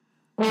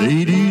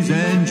Ladies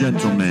and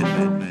gentlemen,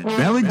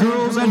 Valley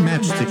Girls and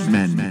Matchstick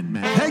Men,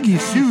 Peggy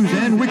Sue's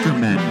and Wicker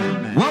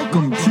Men,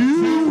 welcome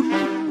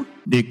to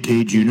Nick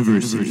Cage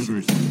University.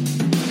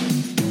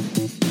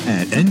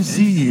 At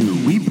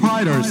NCU, we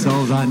pride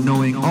ourselves on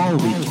knowing all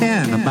we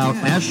can about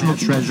national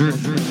treasure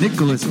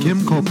Nicholas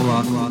Kim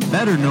Coppola,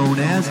 better known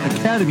as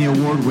Academy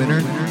Award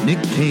winner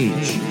Nick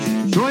Cage.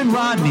 Join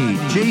Rodney,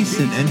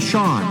 Jason, and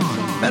Sean,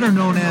 better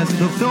known as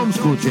the Film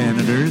School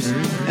Janitors,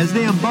 as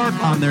they embark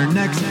on their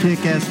next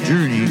kick-ass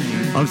journey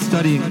of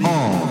studying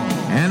all,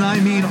 and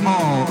I mean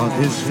all, of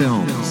his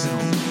films.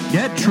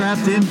 Get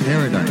trapped in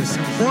paradise,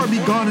 or be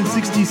gone in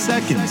 60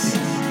 seconds.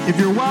 If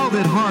you're wild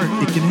at heart,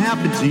 it can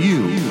happen to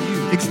you.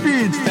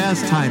 Experience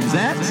Fast Times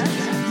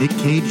at Nick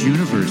Cage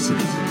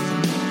University.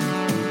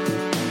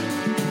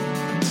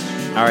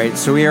 All right,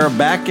 so we are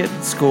back at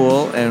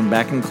school and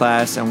back in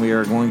class, and we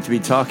are going to be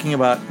talking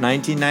about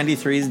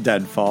 1993's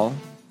Deadfall.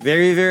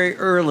 Very, very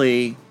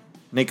early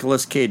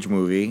Nicolas Cage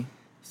movie.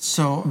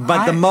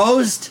 But the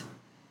most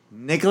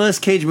Nicolas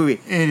Cage movie.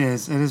 It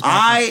is.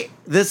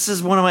 This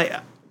is one of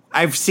my...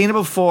 I've seen it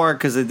before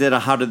because I did a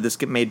How Did This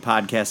Get Made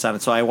podcast on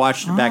it, so I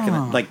watched it back in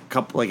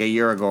a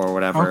year ago or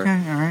whatever.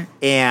 Okay, all right.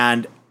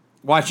 And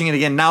watching it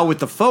again now with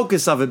the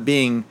focus of it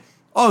being...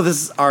 Oh,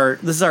 this is our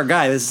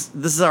guy. This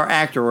is our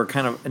actor. We're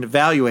kind of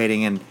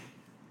evaluating, and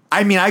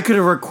I mean, I could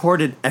have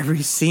recorded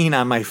every scene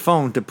on my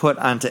phone to put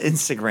onto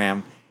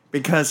Instagram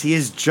because he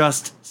is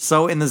just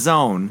so in the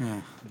zone.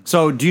 Yeah.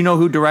 So, do you know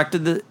who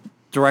directed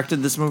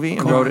this movie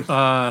and wrote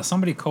it?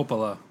 Somebody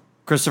Coppola.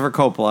 Christopher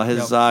Coppola,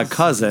 his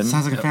cousin.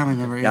 Sounds like a family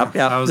member. Yep.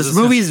 This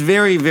movie is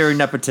very, very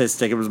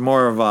nepotistic. It was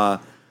more of a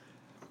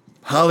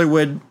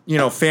Hollywood,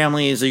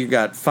 families. You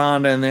got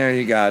Fonda in there.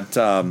 You got.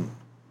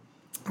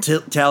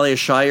 Talia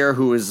Shire,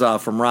 who is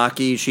from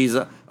Rocky, she's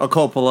a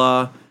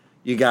Coppola.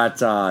 You got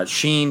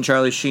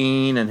Charlie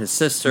Sheen, and his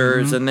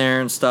sisters in there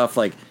and stuff.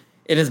 Like,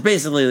 it is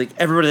basically like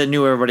everybody that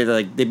knew everybody.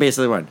 That they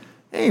basically went,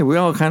 "Hey, we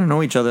all kind of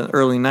know each other in the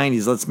early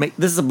 '90s. Let's make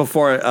this is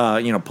before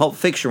Pulp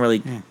Fiction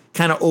really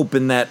kind of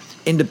opened that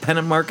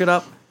independent market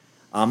up."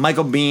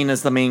 Michael Biehn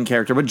is the main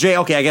character, but Jay.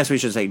 Okay, I guess we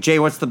should say Jay.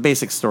 What's the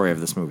basic story of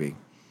this movie?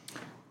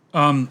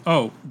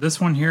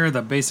 This one here,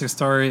 the basic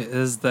story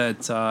is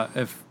that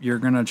if you're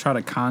going to try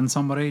to con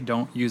somebody,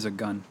 don't use a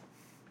gun.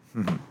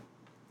 Mm-hmm.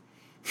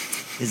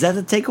 Is that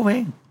the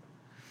takeaway?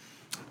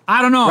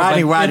 I don't know.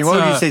 Rodney, what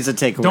would you say is the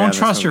takeaway? Don't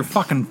trust your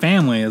fucking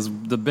family is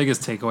the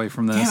biggest takeaway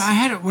from this. Yeah, I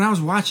had it when I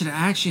was watching it.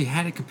 I actually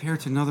had it compared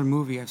to another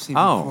movie I've seen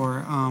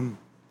before.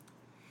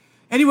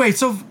 Anyway,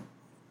 so...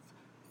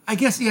 I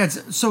guess,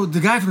 so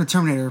the guy from the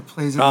Terminator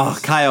plays...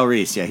 Kyle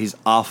Reese, he's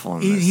awful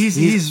in this.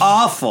 He's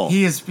awful.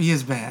 He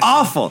is bad.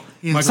 Awful.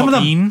 Michael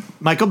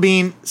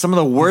Biehn, some of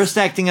the worst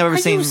acting I've ever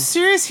seen. Are you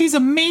serious? He's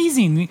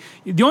amazing.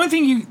 The only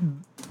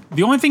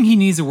thing he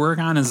needs to work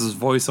on is his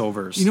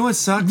voiceovers. You know what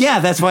sucks?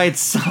 Yeah, that's why it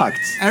sucked.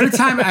 Every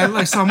time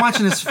I'm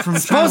watching this from...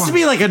 It's supposed to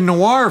be like a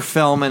noir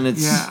film, and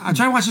it's... Yeah, I'm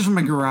trying to watch this from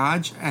my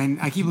garage,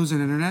 and I keep losing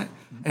internet.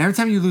 And every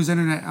time you lose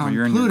internet on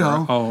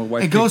Pluto,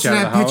 it goes to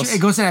that picture. It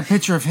goes to that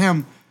picture of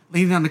him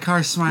leaning on the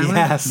car smiling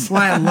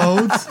while it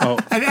loads.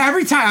 And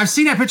every time I've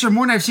seen that picture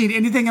more than I've seen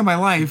anything in my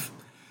life.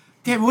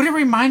 Damn, what did it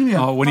remind me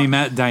of? Oh, when he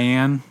met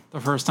Diane the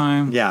first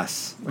time?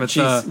 Yes.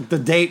 The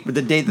date that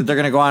they're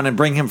going to go on and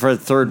bring him for a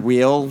third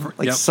wheel.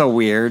 So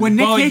weird. When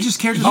Nick Cage's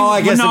character...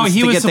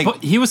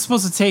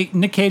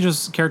 Nick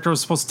Cage's character was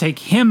supposed to take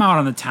him out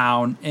on the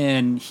town,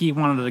 and he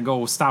wanted to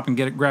go stop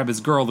and grab his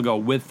girl to go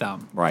with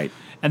them. Right.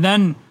 And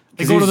then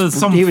they go to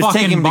some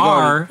fucking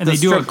bar, and they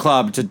do a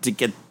club to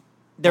get...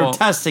 They're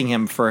testing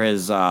him for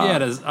his...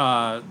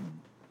 I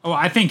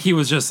think he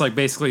was just like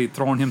basically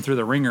throwing him through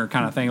the ringer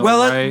kind of thing.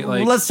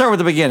 Let's start with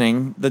the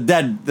beginning.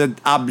 The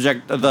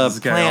object of the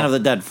plan of the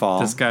Deadfall.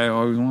 This guy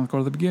always wants to go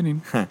to the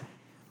beginning.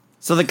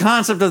 So the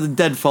concept of the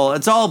Deadfall,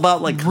 it's all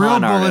about like real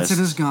con bullets artists. in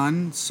his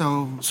gun.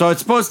 So it's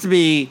supposed to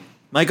be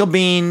Michael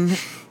Biehn,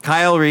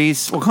 Kyle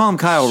Reese. We'll call him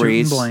Kyle Shooting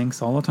Reese.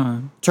 Blanks all the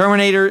time.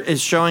 Terminator is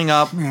showing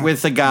up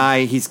with a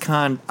guy he's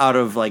conned out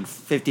of like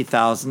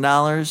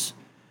 $50,000.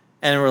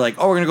 And we're like,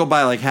 we're going to go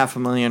buy like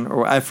 $500,000,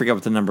 or I forget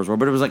what the numbers were,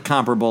 but it was like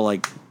comparable,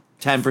 like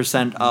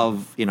 10%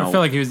 of, I feel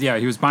like he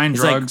was buying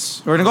drugs.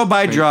 Like, we're going to go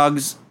buy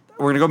drugs.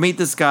 We're going to go meet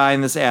this guy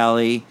in this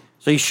alley.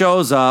 So he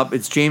shows up.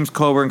 It's James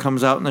Coburn,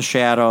 comes out in the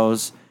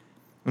shadows.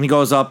 And he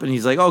goes up and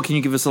he's like, can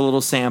you give us a little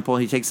sample?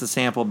 He takes the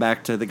sample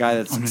back to the guy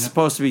that's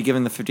supposed to be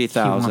given the $50,000.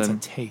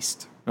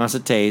 He wants a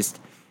taste.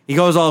 He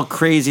goes all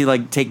crazy,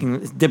 like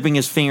dipping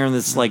his finger in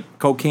this like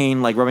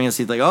cocaine, like rubbing his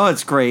teeth, like,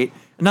 it's great.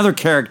 Another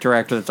character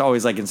actor that's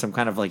always like in some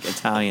kind of like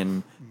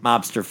Italian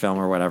mobster film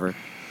or whatever.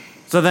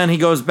 So then he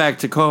goes back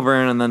to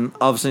Coburn, and then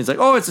all of a sudden he's like,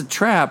 it's a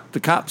trap.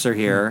 The cops are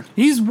here.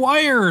 He's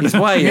wired. He's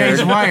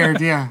wired,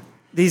 yeah.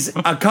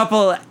 A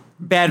couple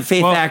bad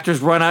faith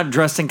actors run out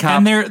dressed in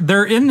cop. And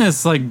they're in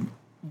this like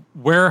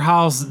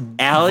warehouse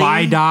alley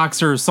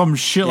viaducts or some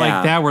shit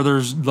like that where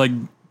there's like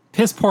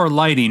piss poor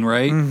lighting,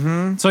 right?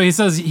 Mm-hmm. So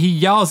he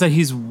yells that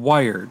he's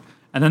wired.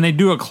 And then they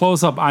do a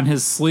close up on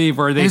his sleeve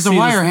where they see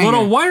this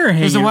little wire hanging.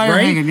 There's a wire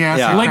right? hanging,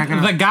 yeah. Like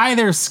the guy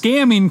they're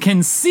scamming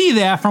can see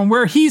that from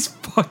where he's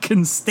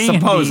fucking standing.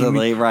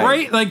 Supposedly, right?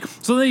 Right? Like,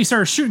 so then he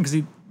starts shooting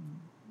because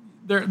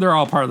they're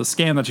all part of the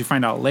scam that you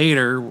find out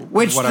later.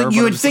 Which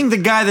you would think the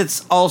guy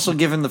that's also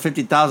given the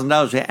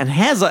 $50,000 and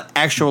has an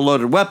actual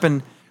loaded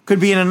weapon could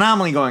be an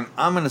anomaly going,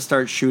 I'm going to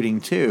start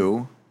shooting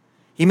too.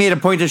 He made a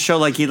point to show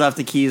like he left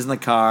the keys in the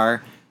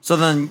car. So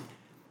then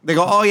they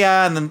go, oh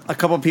yeah, and then a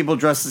couple of people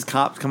dressed as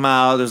cops come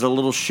out. There's a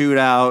little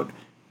shootout.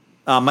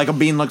 Michael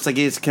Biehn looks like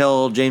he gets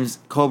killed. James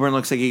Coburn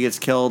looks like he gets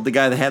killed. The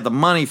guy that had the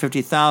money,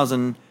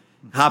 $50,000,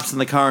 hops in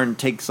the car and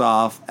takes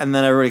off. And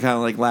then everybody kind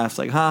of like laughs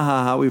like, ha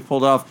ha ha, we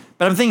pulled off.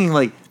 But I'm thinking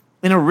like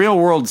in a real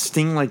world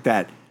sting like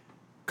that,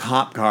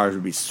 cop cars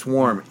would be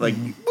swarming. Like,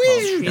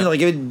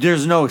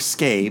 there's no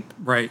escape.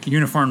 Right.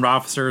 Uniformed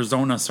officers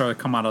don't necessarily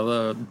come out of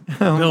the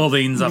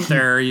buildings up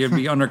there. You'd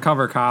be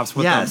undercover cops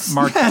with the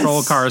marked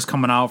patrol cars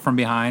coming out from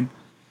behind.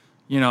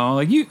 You know,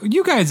 like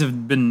you guys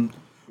have been.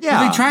 Yeah.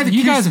 Well, they tried to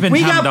you guys have been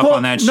hemmed up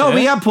on that shit. No,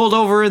 we got pulled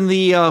over in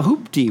the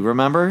Hoopty,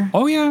 remember?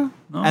 Oh, yeah.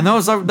 No. And that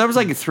was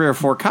like 3 or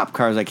 4 cop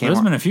cars that came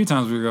There's been a few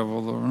times we got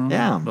pulled over.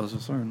 Yeah.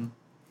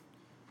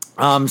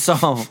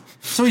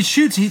 So he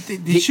shoots.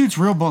 He shoots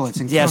real bullets.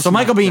 And so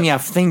Michael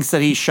Biehn thinks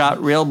that he shot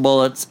real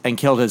bullets and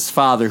killed his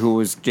father, who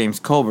was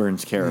James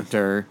Coburn's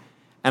character,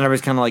 and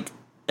everybody's kind of like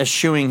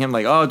eschewing him,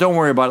 like, "Oh, don't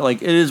worry about it.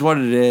 Like, it is what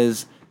it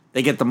is."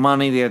 They get the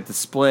money. They get the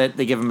split.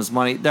 They give him his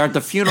money. They're at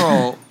the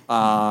funeral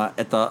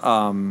at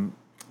the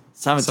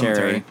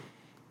cemetery,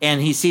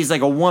 and he sees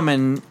like a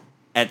woman.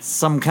 At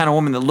some kind of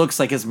woman that looks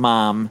like his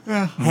mom,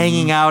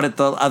 hanging out at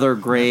the other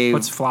grave.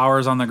 Puts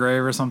flowers on the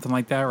grave or something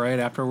like that, right,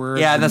 afterwards?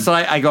 Yeah, that's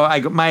what I go.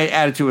 My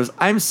attitude was,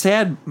 I'm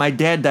sad my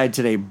dad died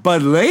today,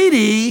 but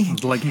lady.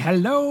 Like,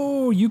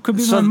 hello, you could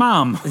be my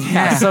mom.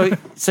 Yeah,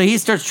 so he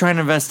starts trying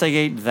to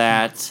investigate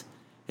that.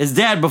 His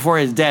dad, before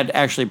his dad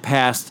actually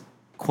passed,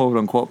 quote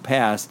unquote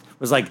passed,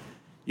 was like,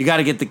 you got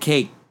to get the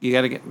cake. You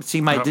got to get,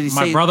 see my, did he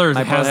say? My brother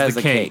has has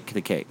the cake.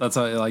 The cake. That's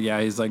like, yeah,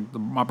 he's like,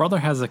 my brother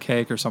has a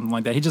cake or something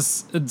like that.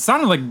 It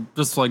sounded like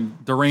just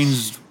like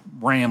deranged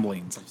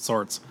ramblings of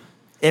sorts.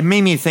 It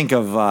made me think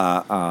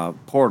of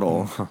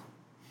Portal.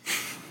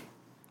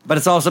 But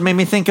it's also made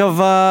me think of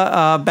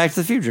Back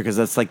to the Future, because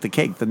that's like the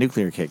cake, the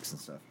nuclear cakes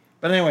and stuff.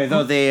 But anyway,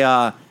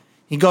 though,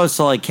 he goes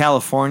to like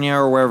California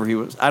or wherever he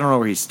was. I don't know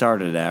where he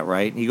started at,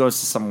 right? He goes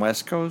to some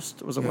West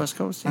Coast. Was it West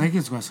Coast? I think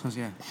it's West Coast,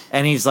 yeah.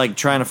 And he's like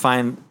trying to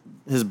find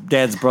his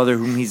dad's brother,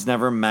 whom he's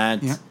never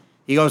met. Yeah.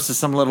 He goes to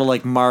some little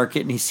like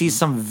market, and he sees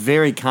some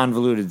very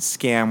convoluted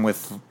scam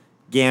with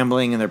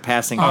gambling, and they're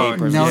passing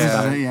papers.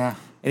 Yeah.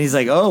 And he's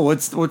like, "Oh,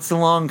 what's the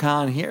long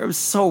con here?" It was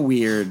so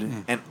weird.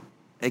 Yeah. And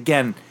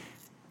again,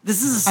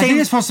 this is the same. I think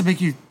it's supposed to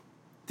make you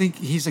think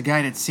he's a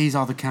guy that sees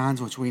all the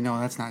cons, which we know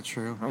that's not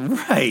true.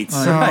 Right.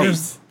 So, right.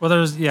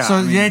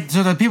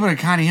 So the people that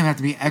con him have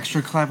to be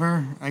extra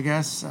clever, I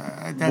guess.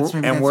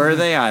 Where are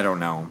they? I don't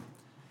know.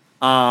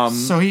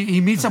 So he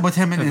meets up with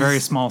him in a very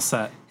small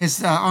set.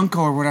 His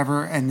uncle or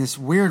whatever, and this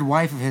weird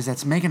wife of his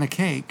that's making a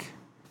cake.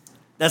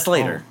 That's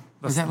later.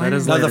 Is that later?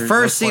 No, the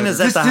first scene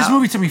is at the house. This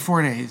movie took me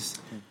 4 days.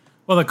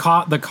 Well, the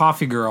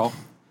coffee girl,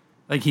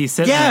 like he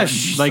said, yeah,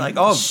 she's like,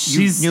 oh,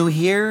 she's new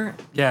here.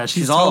 Yeah,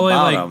 she's totally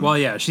all about like, him. Well,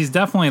 yeah, she's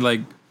definitely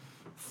like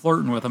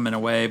flirting with him in a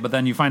way. But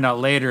then you find out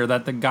later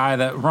that the guy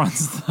that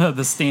runs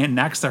the stand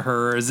next to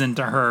her is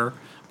into her,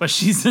 but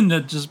she's into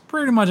just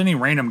pretty much any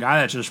random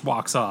guy that just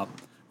walks up.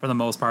 For the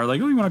most part,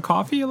 like, oh, you want a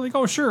coffee? Like,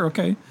 oh, sure,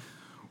 okay.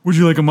 Would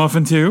you like a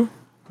muffin too?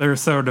 They're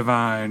so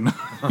divine.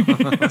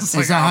 Is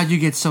that how you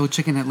get so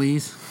chicken at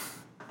Lee's?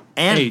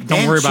 And hey,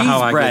 don't worry about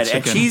how I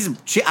get chicken.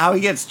 And how he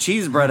gets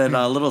cheese bread at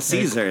Little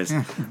Caesars.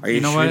 Are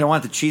you sure you don't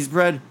want the cheese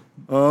bread?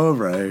 All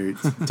right.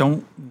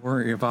 Don't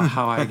worry about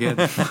how I get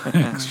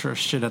extra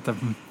shit at the.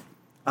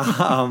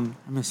 I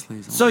miss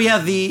Lee's. So yeah,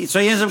 so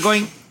he ends up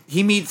going.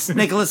 He meets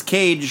Nicolas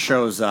Cage.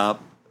 Shows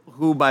up.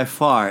 Who by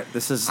far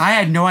this is? I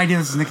had no idea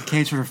this was Nick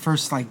Cage for the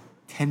first like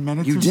 10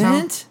 minutes. You or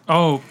didn't? So.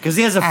 Oh, because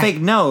he has a fake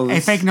nose. A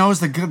fake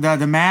nose.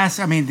 The mask.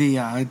 I mean the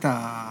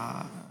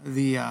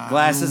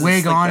glasses,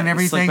 wig on, and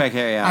everything. Slick back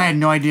hair, yeah. I had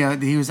no idea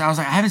that he was. I was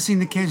like, I haven't seen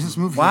Nick Cage in this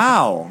movie.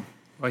 Wow.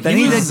 Well,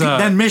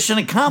 then mission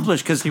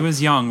accomplished because he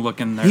was young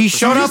looking there. He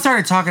showed up.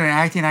 Started talking and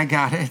acting. I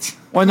got it.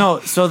 Well,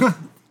 no. So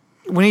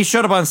when he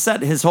showed up on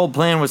set, his whole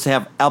plan was to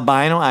have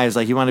albino eyes,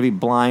 like he wanted to be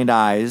blind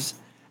eyes,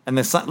 and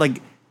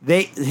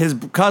his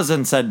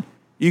cousin said,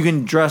 you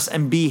can dress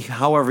and be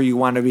however you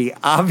want to be.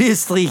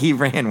 Obviously, he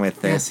ran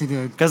with it. Yes, he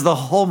did. Because the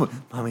whole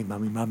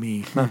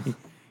mommy.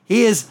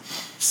 He is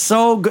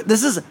so good.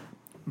 This is,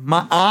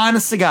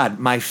 honest to God,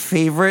 my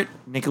favorite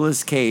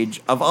Nicolas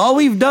Cage of all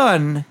we've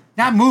done.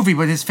 Not movie,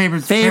 but his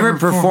favorite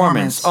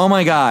performance. Oh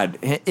my God.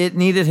 It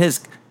needed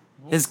his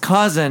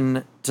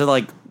cousin to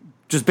like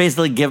just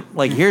basically give,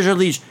 like, here's your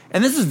leash.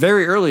 And this is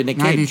very early, Nick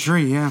Cage.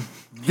 93, yeah.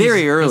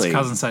 Very early. His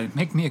cousin said,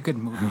 make me a good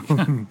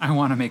movie. I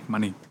want to make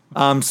money.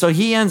 So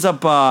he ends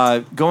up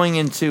going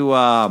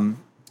into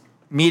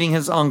meeting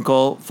his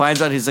uncle,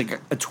 finds out he's like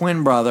a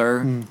twin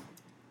brother,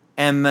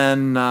 and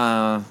then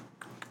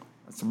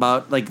It's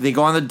about like they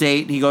go on the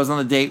date. He goes on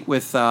the date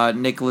with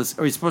Nicholas,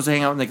 or he's supposed to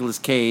hang out with Nicolas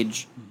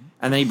Cage,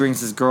 and then he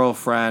brings his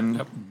girlfriend.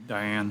 Yep,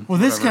 Diane. Well,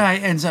 this guy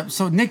ends up.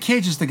 So Nick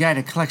Cage is the guy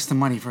that collects the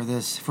money for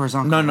his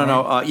uncle.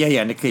 No.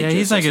 Yeah, Nick Cage. Yeah,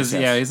 he's like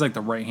he's like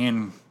the right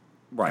hand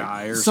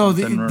guy or so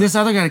something. This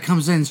other guy that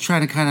comes in is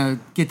trying to kind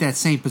of get that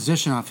same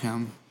position off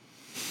him.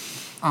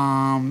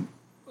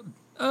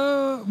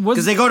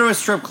 Because they go to a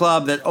strip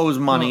club that owes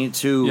money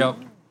to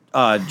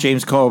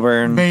James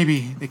Coburn.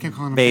 Baby. They kept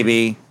calling him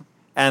Baby.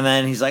 And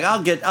then he's like,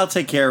 I'll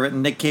take care of it.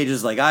 And Nick Cage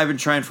is like, I've been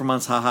trying for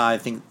months, haha. I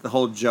think the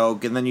whole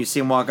joke. And then you see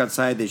him walk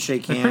outside, they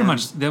shake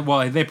hands. They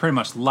pretty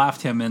much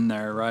left him in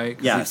there, right?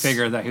 Yes. They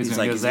figured that he was going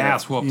to get his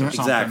ass whooped or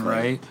something, exactly.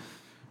 right?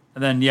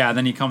 And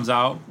then he comes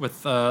out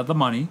with the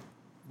money,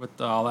 with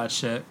all that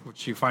shit,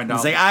 which you find out.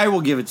 He's like, I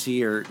will give it to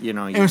your, It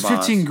was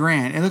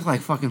 $15,000. It looked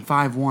like fucking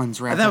 5 ones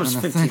wrapped that up was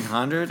in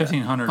 $1,500.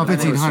 $1,500. Oh,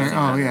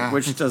 $1,500. Oh, yeah.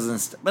 Which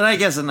doesn't. But I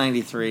guess in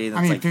 '93,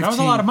 that's like that was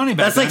a lot of money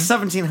back then. That's like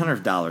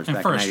 $1,700 and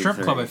back for in a strip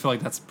 93. club, I feel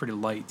like that's pretty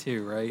light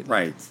too, right? Like,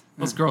 right.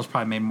 Those girls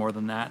probably made more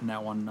than that in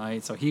that one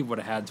night, so he would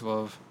have had to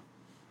have.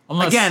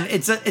 Again,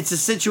 it's a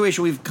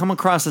situation we've come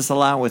across this a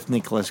lot with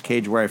Nicolas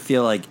Cage, where I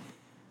feel like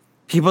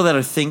people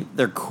that think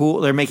they're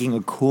cool, they're making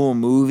a cool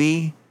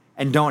movie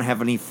and don't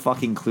have any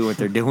fucking clue what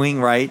they're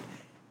doing, right?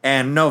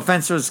 And no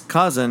offense to his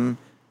cousin,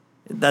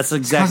 that's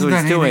exactly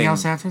what he's doing. Anything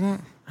else after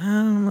that?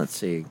 Let's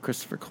see,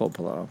 Christopher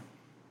Coppola.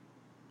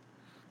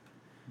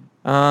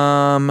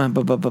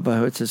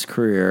 What's his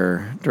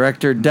career?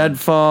 Director,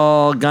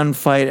 Deadfall,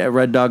 Gunfight at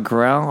Red Dog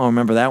Corral. Oh,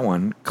 remember that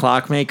one.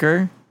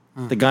 Clockmaker,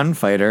 The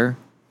Gunfighter,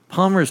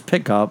 Palmer's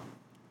Pickup,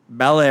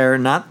 Bel Air,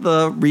 not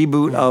the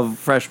reboot of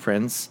Fresh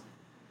Prince,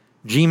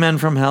 G-Men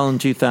from Hell in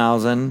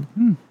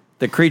 2000,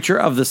 The Creature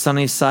of the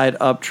Sunny Side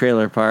Up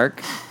Trailer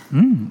Park.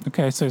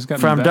 Okay, so he's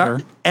got better.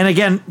 And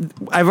again,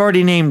 I've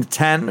already named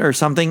 10 or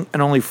something,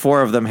 and only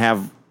 4 of them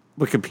have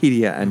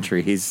Wikipedia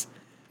entries.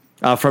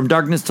 From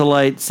Darkness to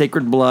Light,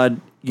 Sacred Blood,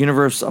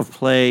 Universe of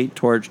Play,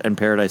 Torch, and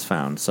Paradise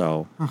Found.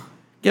 So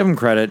give him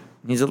credit.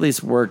 He's at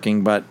least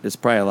working, but it's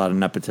probably a lot of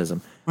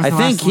nepotism. What's the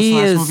last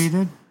movie he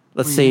did?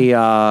 Let's see.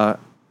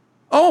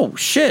 Oh,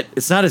 shit.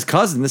 It's not his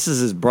cousin. This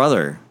is his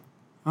brother.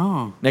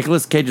 Oh.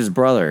 Nicolas Cage's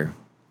brother.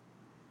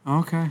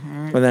 Okay, all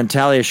right. And then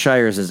Talia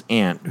Shire is his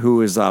aunt,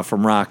 who is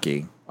from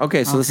Rocky.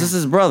 Okay, so this is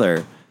his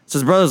brother. So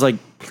his brother's like,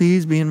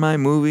 please be in my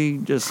movie.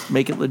 Just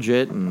make it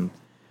legit. And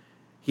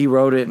he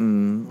wrote it,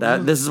 and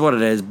this is what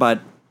it is. But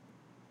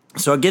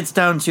so it gets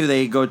down to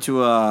they go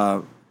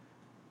to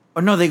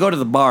they go to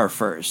the bar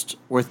first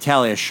with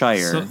Talia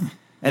Shire.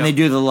 And they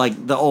do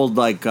the old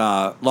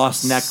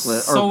lost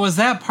necklace. So was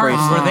that part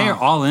where they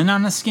all in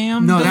on the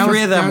scam? No, the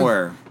three of them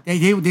were. They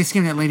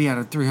scammed that lady out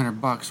of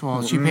 $300.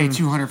 Well, she paid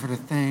 $200 for the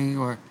thing,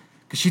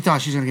 because she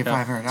thought she was gonna get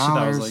 $500. She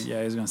thought it was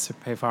like, he's gonna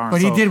pay $500.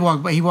 But he did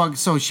walk. But he walked.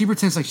 So she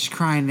pretends like she's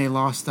crying. They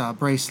lost a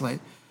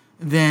bracelet.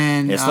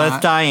 Then Yes,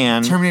 that's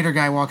Diane. Terminator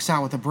guy walks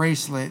out with a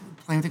bracelet.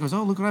 Playing with it, goes,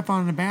 oh, look what I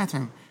found in the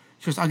bathroom.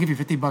 She goes, I'll give you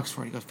 $50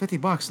 for it. He goes,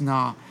 $50?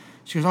 Nah.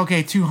 She goes,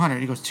 okay, $200.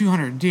 He goes,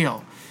 $200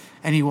 deal.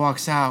 And he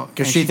walks out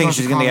because she thinks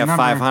she's gonna get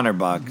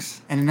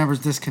 $500. And the number's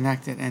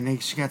disconnected,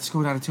 and she got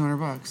schooled out of $200.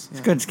 Yeah. It's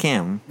a good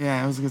scam.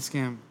 Yeah, it was a good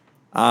scam.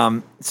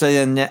 So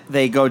then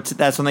they go to.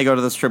 That's when they go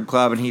to the strip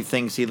club, and he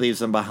thinks he leaves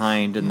them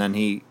behind, and then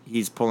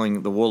he's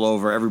pulling the wool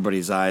over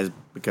everybody's eyes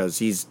because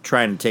he's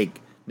trying to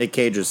take Nick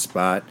Cage's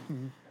spot.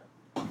 Mm-hmm.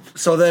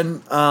 So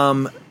then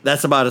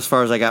that's about as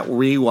far as I got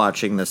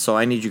rewatching this. So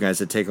I need you guys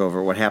to take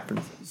over. What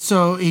happened?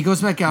 So he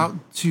goes back out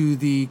to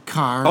the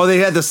car. Oh, they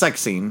had the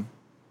sex scene.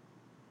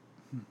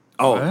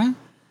 Oh, what?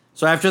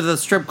 So after the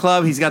strip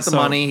club, he's got the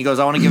money. He goes,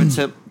 "I want to give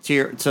it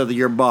to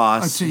your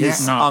boss,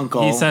 his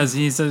uncle." He says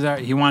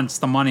he wants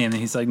the money, and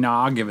he's like, "No,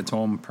 I'll give it to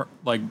him,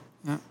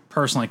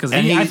 personally," because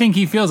I think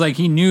he feels like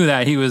he knew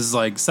that he was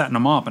like setting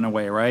him up in a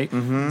way, right?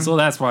 Mm-hmm. So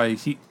that's why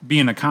he,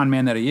 being a con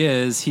man that he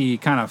is, he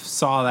kind of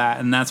saw that,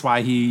 and that's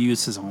why he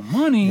used his own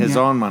money. His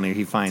own money.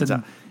 He finds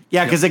out.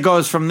 Yeah, because it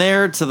goes from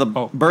there to the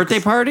birthday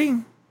party,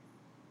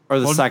 or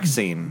the sex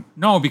scene.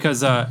 No,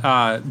 because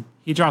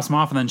he drops him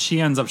off, and then she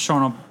ends up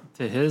showing up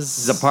to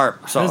his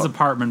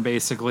apartment,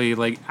 basically,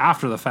 like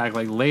after the fact,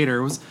 like later.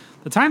 It was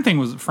the time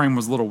frame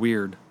was a little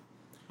weird.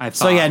 I thought.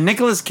 So yeah,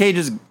 Nicolas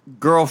Cage's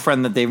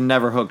girlfriend that they've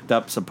never hooked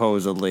up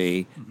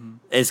supposedly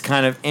is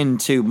kind of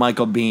into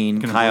Michael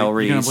Biehn, Kyle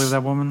Reese. You gonna believe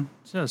that woman?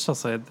 She'll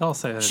say it. They'll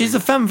say it. She's a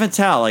femme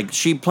fatale. Like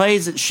she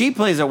plays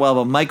it well,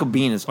 but Michael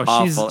Biehn is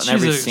awful in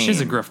every scene.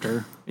 She's a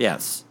grifter.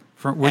 Yes.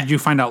 Would you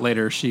find out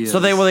later? She is. So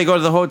they go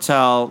to the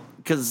hotel.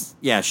 Because,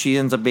 she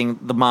ends up being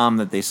the mom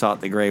that they saw at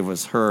the grave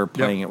was her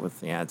playing it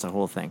with. Yeah, it's a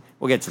whole thing.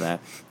 We'll get to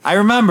that. I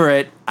remember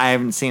it. I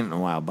haven't seen it in a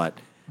while, but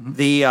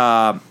they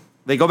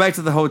go back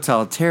to the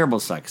hotel. Terrible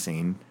sex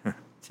scene.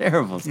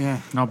 Terrible. Yeah.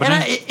 No,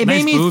 but it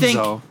made me think.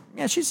 Though.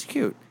 Yeah, she's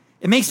cute.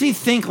 It makes me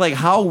think, like,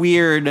 how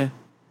weird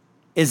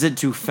is it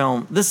to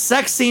film? The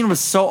sex scene was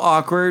so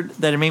awkward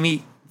that it made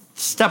me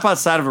step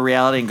outside of a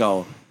reality and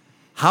go,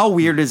 how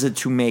weird is it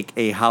to make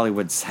a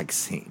Hollywood sex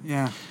scene?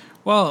 Yeah.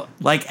 Well,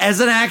 like as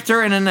an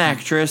actor and an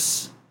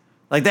actress,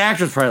 like the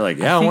actor's probably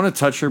like, I want to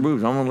touch her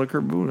boobs, I want to lick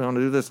her boobs, I want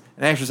to do this.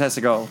 And the actress has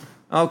to go,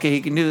 okay,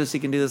 he can do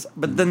this.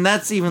 But then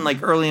that's even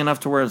like early enough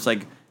to where it's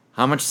like,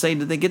 how much say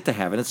did they get to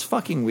have? And it's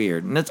fucking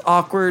weird. And it's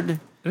awkward.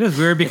 It is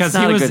weird because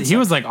he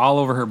was like all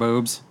over her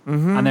boobs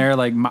on there,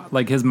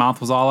 like his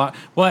mouth was all out.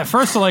 Well, at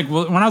first, like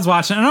when I was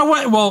watching,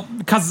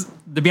 because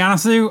to be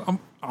honest with you,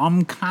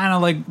 I'm kind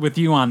of like with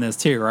you on this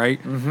too,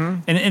 right?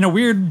 Mm-hmm. And in a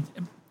weird,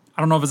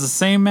 I don't know if it's the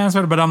same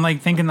aspect, but I'm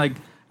like thinking like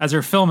as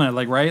they're filming it,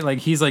 like right, like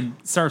he's like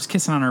starts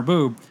kissing on her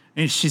boob,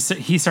 and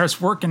he starts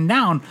working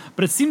down,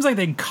 but it seems like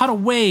they cut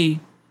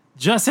away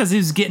just as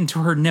he's getting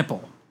to her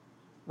nipple,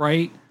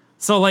 right?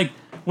 So like.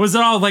 Was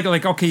it all like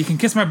okay, you can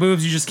kiss my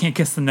boobs, you just can't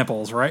kiss the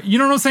nipples, right? You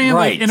know what I'm saying?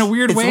 Right. Like in a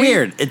weird way. It's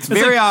weird. It's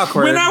very like,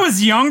 awkward. When I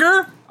was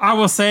younger, I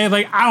will say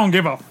like I don't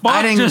give a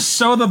fuck. Just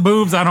show the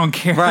boobs, I don't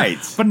care. Right.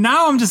 But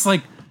now I'm just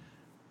like,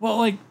 well,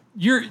 like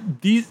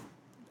these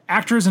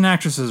actors and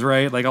actresses,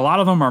 right? Like a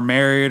lot of them are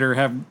married or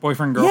have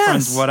boyfriend,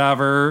 girlfriends,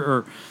 whatever.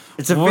 Or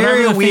it's a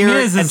very weird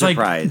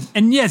enterprise. Like,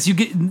 and yes,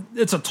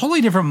 it's a totally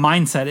different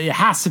mindset. It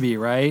has to be,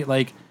 right?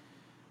 Like,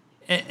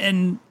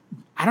 and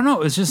I don't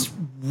know. It's just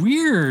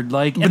weird.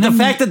 Like, but the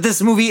fact that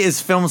this movie is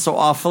filmed so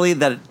awfully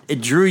that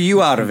it drew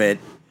you out of it,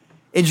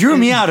 it drew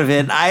me out of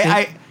it.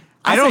 I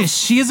don't.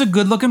 She is a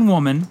good-looking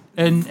woman,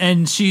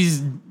 and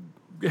she's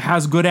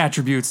has good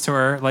attributes to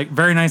her, like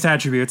very nice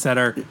attributes that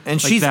are.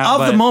 And she's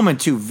of the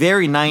moment too,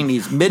 very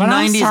 '90s,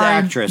 mid-'90s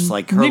actress.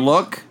 Like her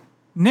look,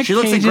 Nick she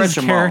looks Cage's like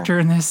Gretchen character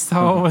in this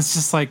though was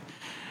just like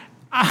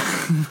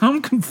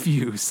I'm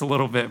confused a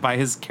little bit by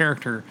his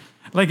character.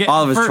 Like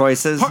all of his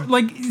choices, God,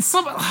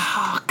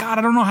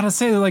 I don't know how to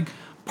say it. Like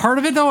part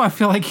of it though, I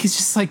feel like he's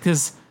just like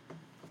this.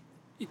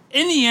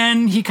 In the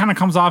end, he kind of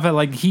comes off at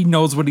like he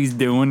knows what he's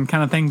doing,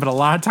 kind of thing. But a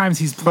lot of times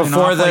he's playing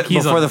before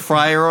the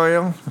fryer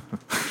oil.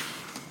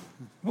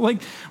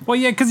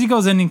 Yeah, because he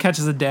goes in and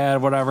catches a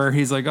dad, whatever.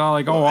 He's like,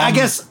 I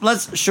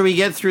guess should we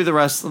get through the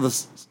rest of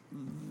this?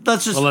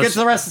 Let's get to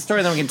the rest of the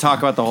story, then we can talk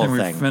about the whole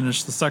thing.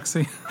 Finish the sex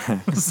scene.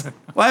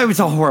 Well, it was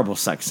a horrible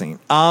sex scene. It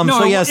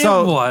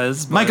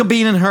was. Michael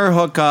Biehn and her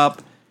hook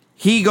up.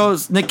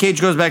 Nick Cage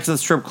goes back to the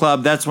strip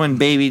club. That's when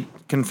Baby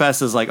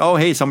confesses, like, "Oh,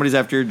 hey, somebody's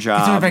after your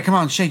job." He told me if I come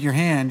out and shake your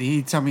hand,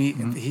 he'd tell me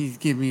he'd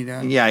give me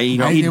the. Yeah, he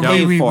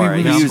paid for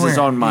it. He used his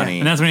own money,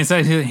 and that's when he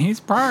said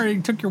he's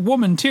probably took your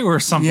woman too, or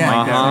something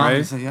like that,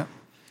 right? So, yep.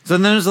 So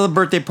then there's a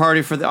birthday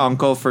party for the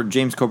uncle, for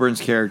James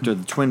Coburn's character,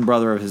 the twin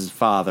brother of his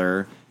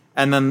father.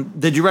 And then,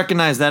 did you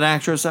recognize that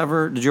actress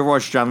ever? Did you ever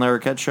watch John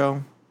Larroquette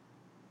show?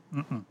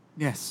 Mm-mm.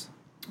 Yes.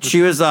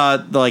 She was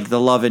the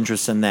love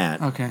interest in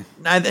that. Okay.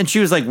 And she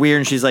was like weird,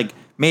 and she's like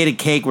made a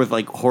cake with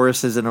like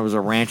horses, and it was a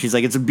ranch. She's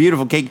like, it's a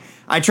beautiful cake.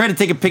 I tried to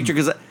take a picture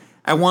because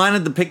I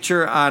wanted the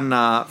picture on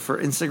for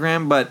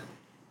Instagram, but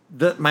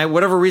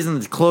whatever reason,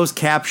 the closed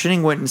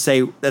captioning wouldn't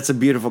say that's a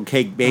beautiful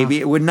cake, baby.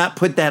 It would not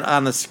put that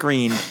on the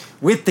screen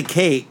with the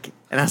cake,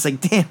 and I was like,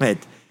 damn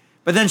it.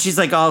 But then she's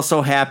like all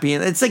so happy,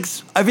 and it's like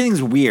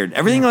everything's weird.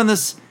 Everything on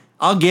this,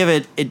 I'll give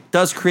it. It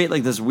does create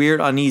like this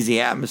weird, uneasy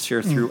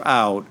atmosphere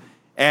throughout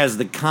as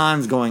the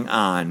con's going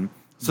on.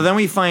 So then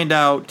we find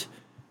out,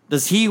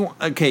 does he?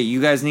 Okay, you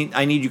guys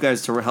I need you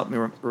guys to help me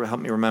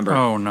remember.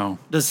 Oh no.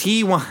 Does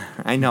he want?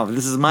 I know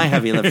this is my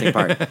heavy lifting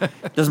part.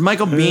 Does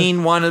Michael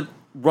Biehn want to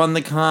run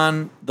the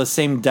con, the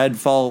same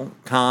Deadfall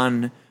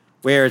con,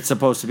 where it's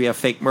supposed to be a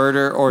fake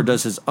murder, or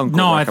does his uncle?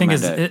 No, I think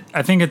it's.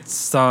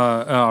 If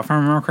I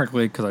remember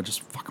correctly, because I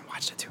just fucking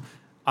watched it too.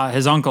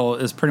 His uncle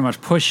is pretty much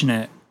pushing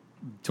it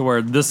to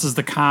where this is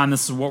the con.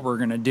 This is what we're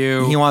gonna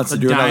do. He wants to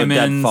do diamonds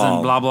another Deadfall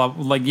and blah blah.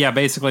 Like yeah,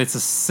 basically it's the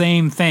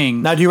same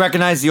thing. Now, do you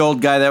recognize the old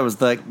guy that was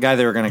the guy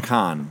they were gonna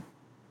con?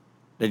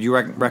 Did you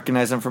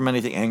recognize him from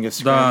anything?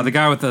 Angus Scrimm? The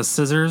guy with the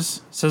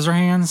scissor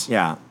hands.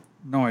 Yeah.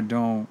 No, I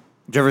don't.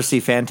 Did you ever see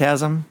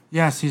Phantasm?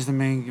 Yes, he's the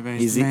main.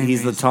 He's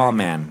the tall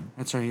man.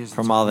 That's right. He's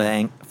from all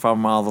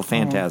the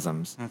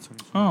Phantasms. That's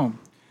what he's. Oh.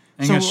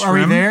 So are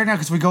we there now?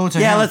 Because we go to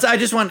him. I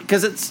just want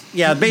because it's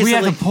basically we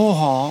have the pool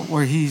hall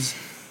where he's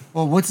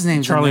what's his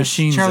name? Charlie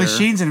Sheen's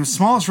in his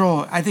smallest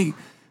role. I think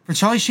for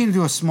Charlie Sheen to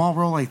do a small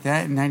role like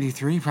that in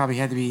 '93 probably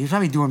had to be. He was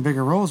probably doing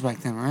bigger roles back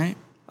then, right?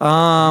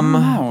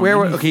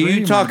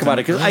 You talk about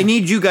it because I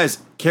need you guys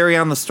carry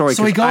on the story.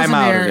 So he goes in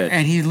there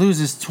and he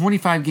loses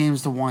 25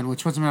 games to 1,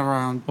 which puts him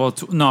around. Well,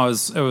 no,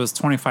 it was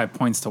 25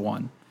 points to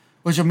 1.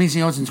 Which means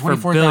he owes him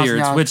 $24,000.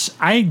 Billiards, which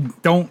I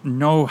don't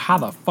know how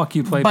the fuck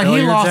you play billiards that way.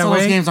 But he lost all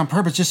those games on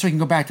purpose just so he can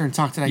go back there and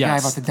talk to that guy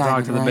about the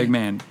diamond. Talk to the big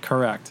man.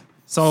 Correct.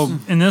 So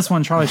in this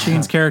one, Charlie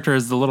Sheen's character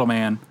is the little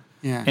man.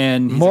 Yeah.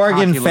 And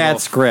Morgan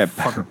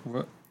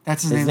Fatscrip.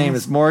 That's his name. His name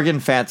is Morgan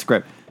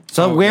Fatscrip.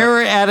 So where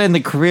we're at in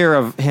the career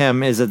of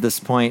him is at this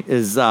point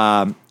is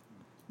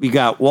we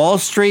got Wall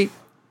Street,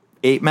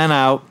 8 Men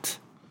Out,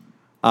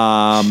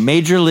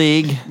 Major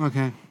League.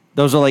 Okay.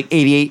 Those are like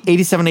 88,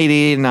 87,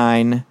 88,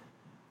 89.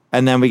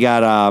 And then we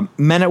got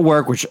Men at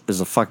Work, which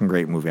is a fucking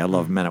great movie. I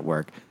love Men at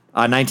Work.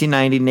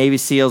 1990, Navy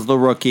SEALs, The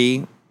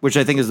Rookie, which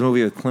I think is the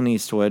movie with Clint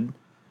Eastwood.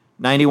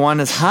 91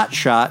 is Hot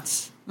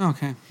Shots.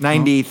 Okay.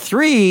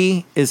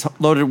 93 is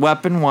Loaded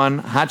Weapon 1,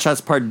 Hot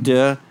Shots Part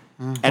 2.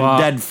 and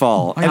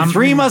Deadfall and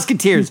Three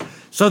Musketeers.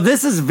 So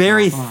this is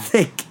very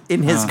thick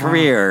in his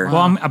career.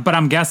 Well,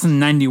 I'm guessing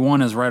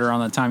 91 is right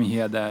around the time he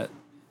had that,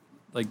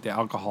 like the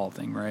alcohol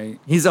thing, right?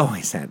 He's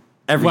always had.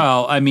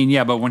 Well, I mean,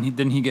 yeah, but when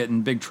didn't he get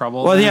in big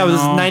trouble? Well, yeah, it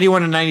was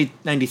 91 and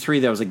 93.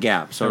 There was a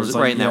gap, so it was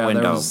right in that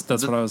window.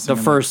 That's what I was. The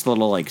first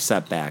little like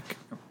setback.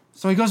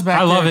 So he goes back.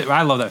 I love it.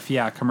 I love that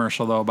Fiat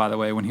commercial though. By the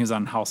way, when he was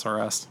on house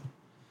arrest,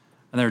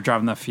 and they were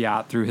driving the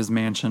Fiat through his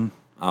mansion.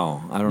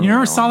 Oh, I don't know. You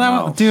never saw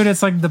that one? Dude,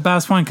 it's like the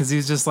best one because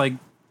he's just like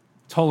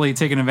totally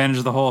taking advantage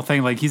of the whole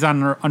thing. Like he's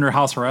under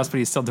house arrest, but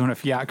he's still doing a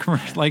Fiat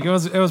commercial. Like it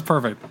was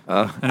perfect.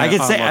 I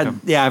could say,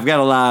 I've got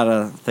a lot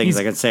of things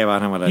I could say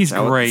about him. He's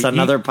great. It's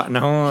another.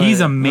 He's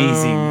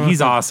amazing. He's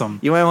awesome.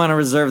 You might want to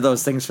reserve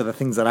those things for the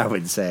things that I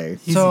would say.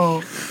 So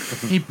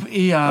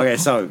he okay.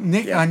 So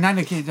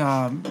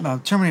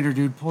Terminator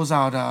dude pulls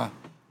out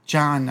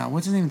John.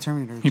 What's his name in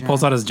Terminator? He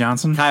pulls out his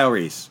Johnson. Kyle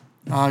Reese.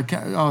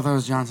 That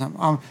was Johnson.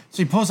 So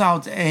he pulls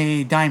out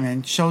a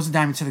diamond, shows the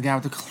diamond to the guy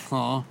with the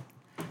claw.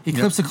 He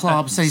clips the claw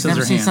up, says he's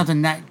never seen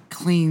something that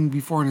clean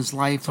before in his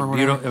life or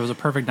whatever. It was a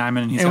perfect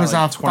diamond. And it was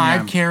like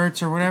 5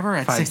 carats or whatever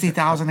at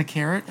 60,000 a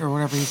carat or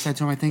whatever he said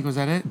to him. I think was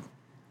that it.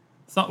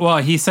 So, well,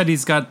 he said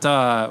he's got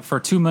for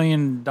 $2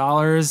 million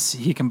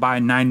he can buy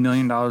 $9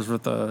 million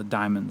worth of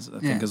diamonds. I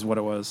think is what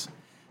it was.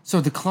 So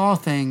the claw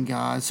thing.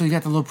 So you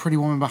got the little pretty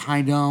woman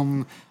behind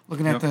him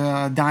looking at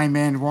the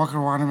diamond, walking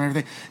around him and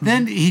everything. Mm-hmm.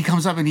 Then he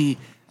comes up and he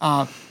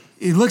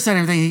looks at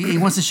everything. He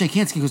wants to shake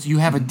hands. He goes, "You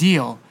have a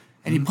deal."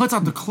 And he puts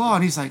out the claw,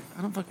 and he's like,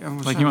 "I don't fucking."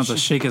 Like he wants to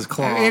shake his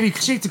claw. If he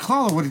shakes the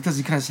claw, what does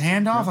he cut his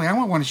hand off? Like I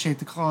wouldn't want to shake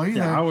the claw either.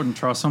 Yeah, I wouldn't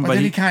trust him. But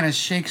then he kind of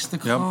shakes the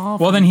claw.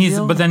 Well, then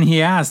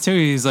he asked too.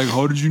 He's like,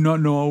 "How did you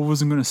not know I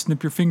wasn't going to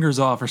snip your fingers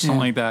off or something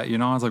like that?" You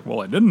know, I was like, "Well,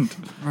 I didn't."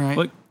 Right.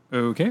 Like,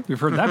 okay, we've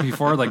heard that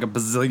before, like a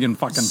bazillion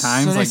fucking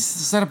times. So they like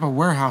set up a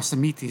warehouse to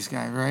meet these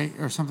guys, right,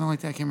 or something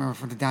like that. I can't remember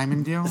for the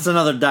diamond deal. It's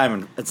another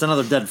diamond. It's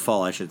another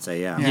Deadfall, I should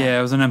say. Yeah,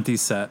 it was an empty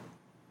set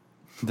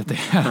that they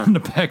had on the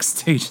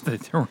backstage that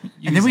they were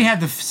using. And then we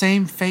had the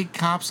same fake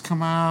cops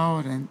come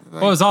out, and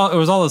it was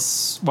all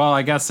this. Well,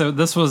 I guess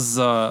this was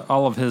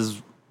all of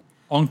his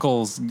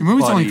uncle's. The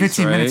movie's buddies, only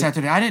 15 right? minutes after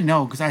that. I didn't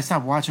know because I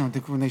stopped watching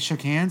when they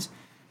shook hands.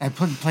 I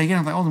play again.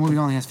 I'm like, oh, the movie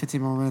only has 15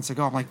 more minutes to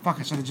go. I'm like, fuck,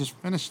 I should have just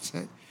finished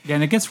it. Yeah,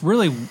 and it gets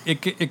really.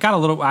 It got a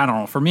little. I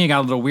don't know. For me, it got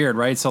a little weird,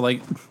 right? So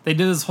like, they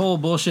did this whole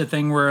bullshit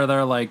thing where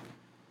they're like,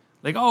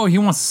 oh, he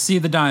wants to see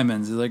the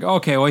diamonds. He's like,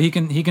 okay, well, he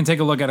can take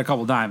a look at a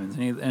couple diamonds,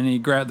 and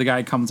the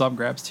guy comes up,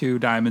 grabs 2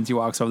 diamonds. He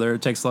walks over there,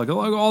 takes a look.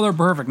 Oh, they're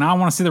perfect. Now I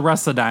want to see the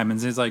rest of the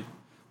diamonds. He's like,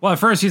 well, at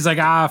first he's like,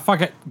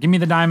 fuck it, give me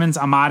the diamonds.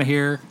 I'm out of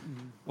here,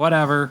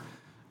 whatever.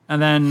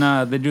 And then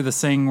they do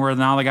this thing where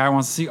now the guy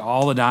wants to see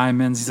all the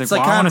diamonds. He's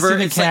like, well, I want to see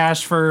the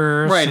cash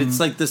first. Right, it's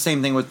like the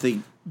same thing with the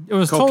it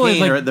was cocaine totally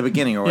like, at the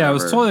beginning or whatever. Yeah, it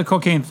was totally the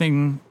cocaine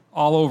thing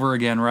all over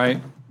again,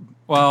 right?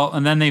 Well,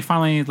 and then they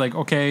finally like,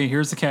 okay,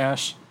 here's the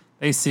cash.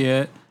 They see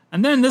it.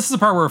 And then this is the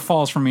part where it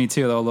falls for me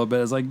too, though, a little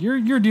bit. It's like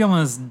you're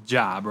dealing this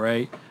job,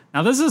 right?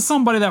 Now this is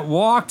somebody that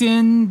walked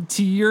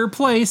into your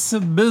place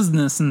of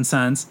business in a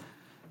sense.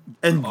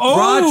 And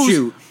brought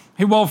you.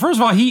 Well, first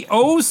of all, he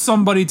owes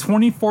somebody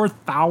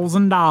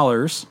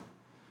 $24,000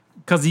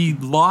 because he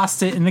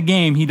lost it in the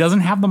game. He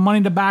doesn't have the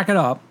money to back it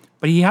up,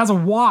 but he has a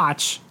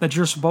watch that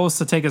you're supposed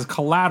to take as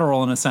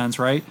collateral in a sense,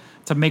 right?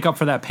 To make up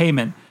for that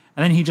payment.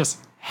 And then he just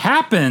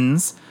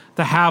happens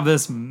to have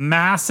this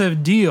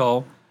massive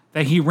deal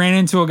that he ran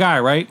into a guy,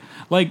 right?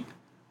 Like,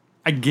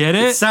 I get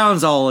it. It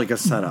sounds all like a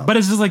setup. But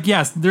it's just like,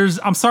 yes,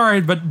 I'm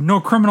sorry, but no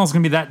criminal's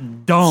going to be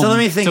that dumb. So let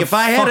me think. If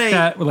I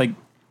had like,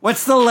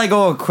 what's the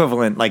Lego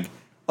equivalent? Like,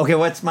 okay,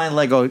 what's my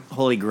Lego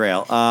Holy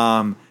Grail?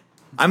 I'm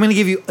going to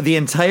give you the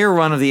entire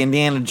run of the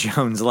Indiana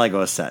Jones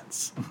Lego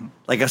sets.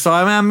 Like, so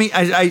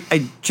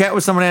I chat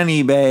with someone on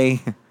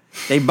eBay.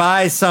 They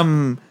buy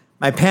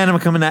my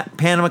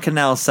Panama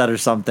Canal set or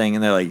something,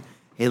 and they're like,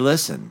 hey,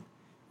 listen,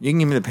 you can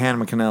give me the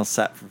Panama Canal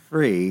set for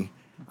free.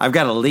 I've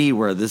got a lead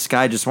where this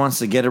guy just wants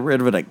to get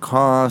rid of it at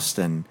cost,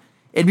 and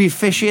it'd be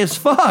fishy as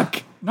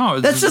fuck. No,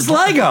 that's just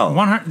Lego. I'm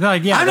not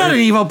an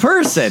evil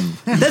person.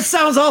 That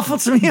sounds awful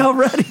to me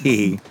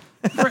already.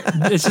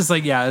 It's just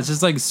like, yeah, it's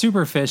just like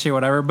super fishy,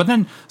 whatever. But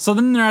then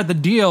they're at the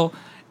deal,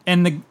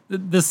 and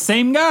the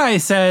same guy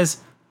says,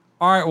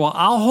 all right, well,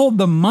 I'll hold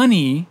the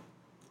money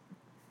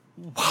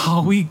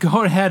while we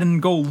go ahead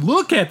and go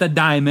look at the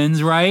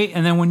diamonds, right?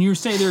 And then when you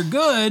say they're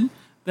good,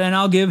 then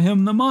I'll give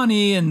him the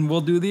money and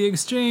we'll do the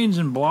exchange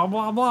and blah,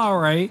 blah, blah,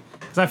 right?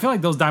 Because I feel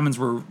like those diamonds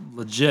were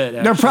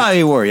legit. They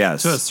probably were,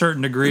 yes. To a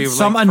certain degree.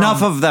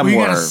 Enough of them were. You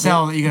gotta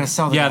sell the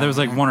yeah, there was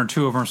like 1 or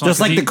 2 of them or something. Just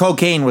like the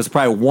cocaine was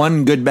probably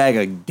one good bag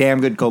of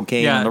damn good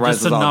cocaine and the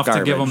rest was all garbage. Just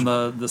enough to give him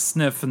the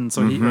sniff and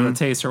so or the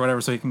taste or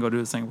whatever so he can go do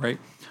his thing, right?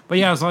 But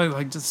yeah, it was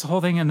like just the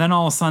whole thing. And then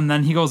all of a sudden,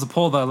 then he goes to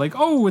pull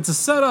it's a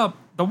setup,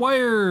 the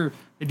wire.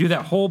 They do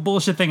that whole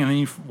bullshit thing. And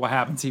then what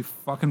happens? He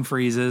fucking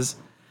freezes.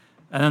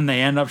 And then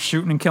they end up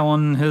shooting and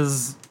killing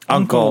his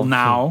uncle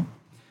now.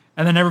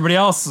 And then everybody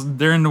else,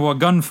 they're into a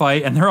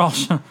gunfight, and they're all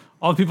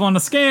the people on the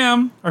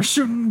scam are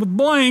shooting with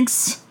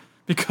blanks.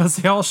 because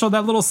they all showed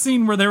that little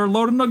scene where they were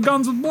loading the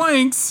guns with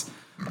blanks.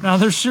 Now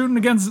they're shooting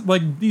against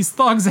like these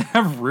thugs that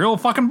have real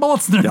fucking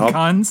bullets in their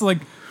guns. Like,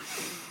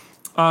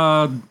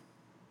 that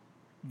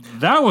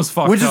was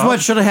fucked up. Which is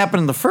what should have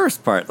happened in the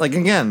first part. Like,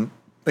 again,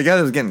 the guy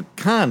that was getting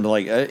conned,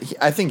 like,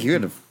 I think he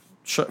would have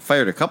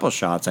fired a couple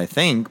shots, I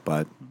think,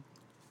 but...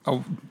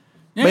 Oh,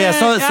 but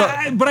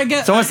I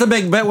get. So what's the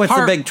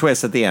big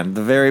twist at the end?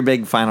 The very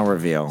big final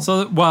reveal.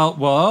 So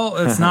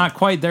it's not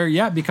quite there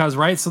yet because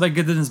so they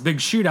get in this big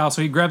shootout.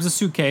 So he grabs a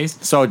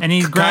suitcase. And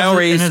he grabs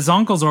it, and his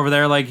uncle's over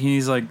there. Like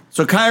he's like.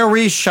 So Kyle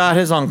Reese shot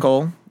his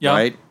uncle,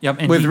 right? Yep.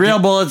 And with real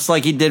bullets,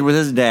 like he did with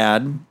his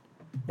dad.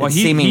 Well,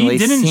 he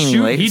didn't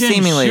shoot. He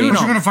didn't shoot him. We're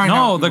gonna find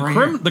out.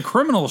 The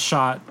criminal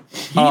shot.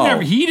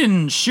 He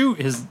didn't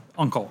shoot his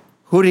uncle.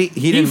 Who did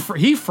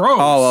he froze.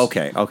 Oh,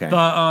 okay.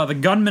 The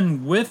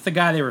gunman with the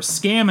guy they were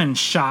scamming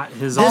shot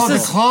his uncle.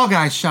 The claw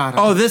guy shot him.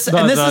 Oh, this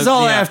is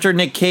all after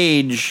Nick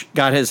Cage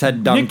got his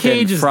head dunked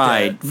in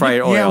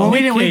fried oil. Yeah, well,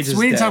 we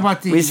didn't talk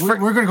about the. We're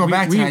going to go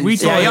back to that.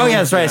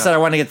 That's right. I said I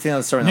want to get to the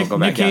other story.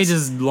 Nick Cage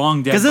is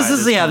long dead. Because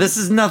this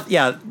is not.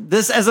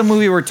 This as a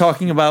movie we're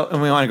talking about,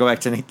 and we want to go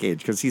back to Nick Cage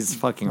because he's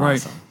fucking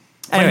awesome.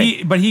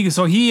 Anyway. But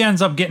he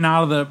ends up getting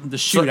out of the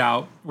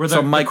shootout where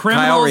the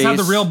criminals have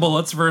the real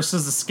bullets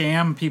versus the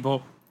scam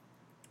people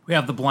who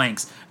have the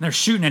blanks, and they're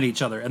shooting at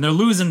each other, and they're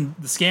losing.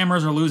 The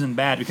scammers are losing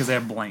bad because they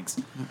have blanks.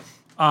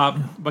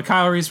 But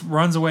Kyle Reese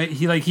runs away.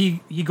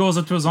 He goes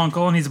up to his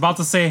uncle and he's about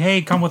to say,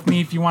 "Hey, come with me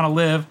if you want to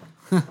live,"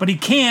 but he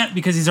can't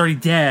because he's already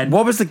dead.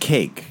 What was the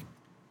cake?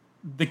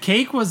 The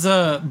cake was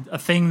a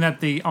thing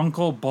that the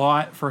uncle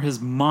bought for his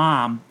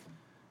mom.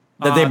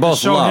 That they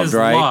both loved,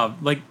 right?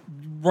 Love.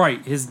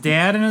 Right, his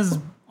dad and his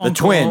uncle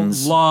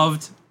twins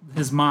loved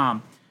his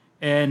mom,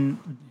 and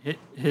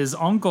his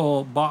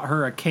uncle bought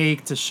her a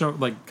cake to show,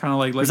 kind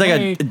of it was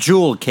like a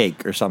jewel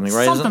cake or something,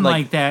 right? Something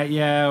like that.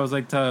 Yeah, it was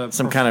like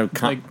some kind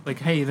of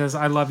hey,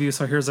 I love you,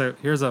 so here's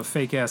a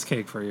fake ass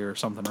cake for you or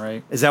something,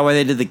 right? Is that why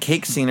they did the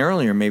cake scene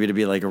earlier? Maybe to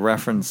be like a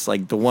reference,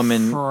 like the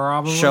woman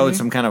showed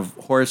some kind of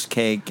horse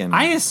cake, and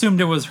I assumed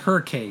it was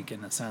her cake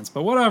in a sense,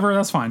 but whatever,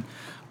 that's fine.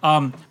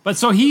 But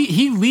so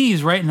he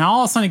leaves, right? And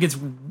all of a sudden it gets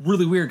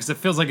really weird because it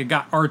feels like it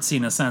got artsy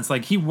in a sense.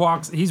 Like he's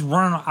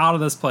running out of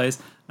this place,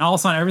 and all of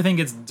a sudden everything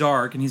gets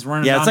dark, and he's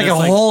running. Yeah, it's like a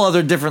whole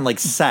other different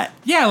set.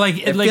 Yeah,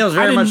 it feels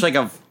very much like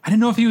a. I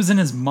didn't know if he was in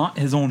his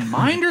own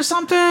mind or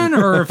something,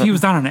 or if he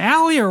was down an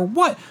alley or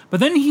what. But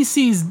then he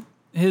sees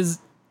he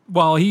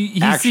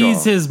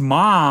sees his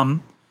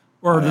mom,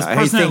 or this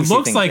person that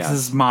looks like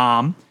his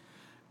mom.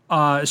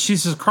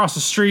 She's just across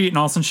the street, and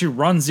all of a sudden she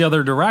runs the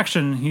other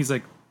direction. And he's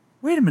like,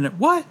 wait a minute,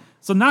 what?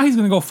 So now he's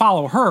going to go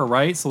follow her,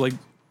 right? So,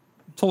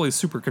 totally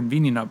super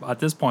convenient at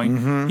this point.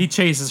 Mm-hmm. He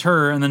chases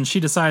her, and then she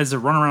decides to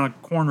run around a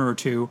corner or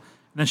two,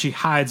 and then she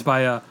hides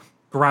by a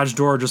garage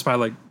door just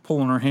by,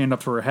 pulling her hand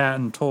up to her hat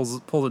and pulls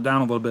it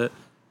down a little bit,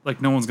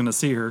 like no one's going to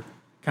see her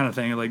kind of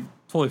thing,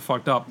 totally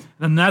fucked up. And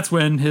then that's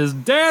when his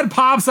dad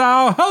pops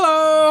out.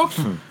 Hello!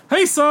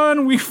 Hey,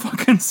 son, we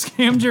fucking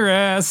scammed your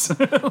ass.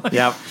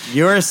 Yep.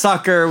 You're a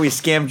sucker. We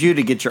scammed you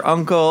to get your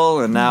uncle,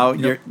 and now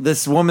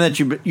this woman that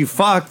you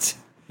fucked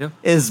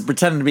is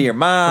pretending to be your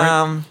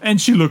mom. Right. And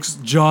she looks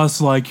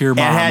just like your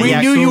mom. We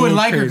knew you would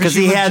like her because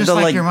he had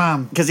your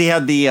mom. Because he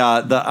had the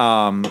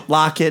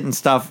locket and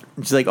stuff.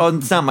 And she's like, "Oh,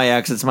 it's not my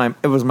ex.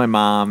 It was my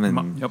mom."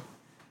 And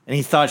and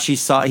he thought he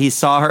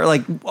saw her.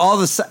 All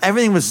this,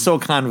 everything was so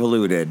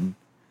convoluted.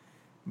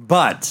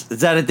 But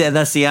is that it?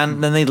 That's the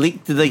end. Then they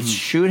leak. Did they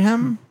shoot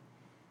him,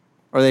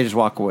 or they just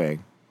walk away?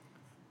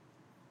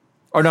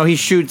 Or no, he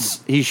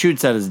shoots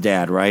at his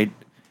dad, right?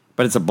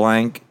 But it's a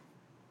blank.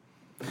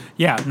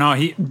 Yeah,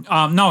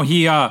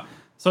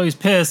 so he's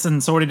pissed,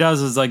 and so what he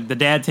does is the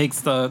dad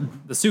takes the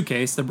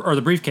suitcase or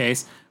the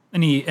briefcase,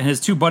 and his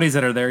two buddies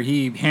that are there,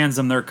 he hands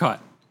them their cut,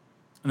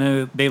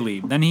 and they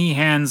leave. Then he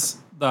hands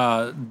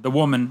the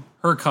woman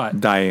her cut,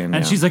 Diane,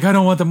 and she's like, I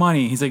don't want the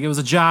money. He's like, it was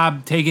a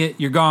job, take it,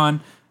 you're gone.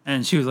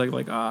 And she was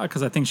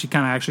because I think she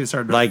kind of actually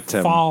started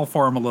to fall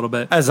for him a little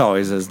bit, as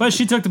always is. But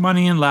she took the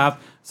money and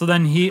left. So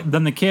then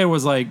the kid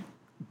was like,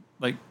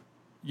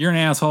 you're an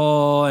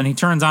asshole, and he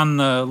turns on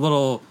the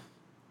little.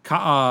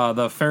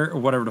 The fair,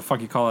 whatever the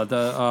fuck you call it,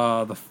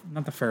 the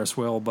not the Ferris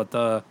wheel, but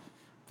the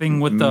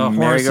thing with the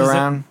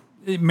horses.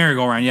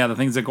 Merry-go-round, yeah, the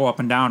things that go up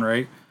and down,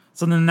 right?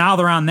 So then now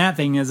they're on that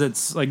thing,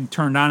 it's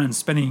turned on and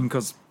spinning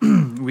because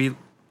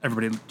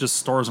everybody just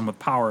stores them with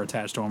power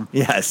attached to them.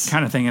 Yes,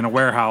 kind of thing in a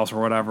warehouse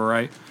or whatever,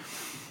 right?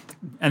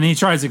 And then he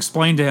tries to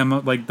explain to him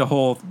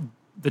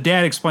the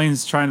dad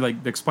trying to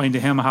explain to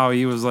him how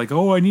he was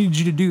oh, I needed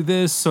you to do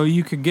this so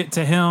you could get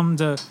to him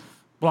to.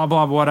 Blah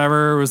blah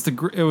whatever.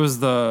 It was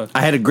the.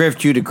 I had to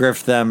grift you to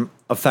grift them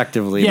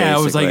effectively. Yeah,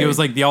 basically. it was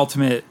the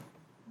ultimate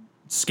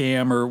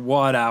scam or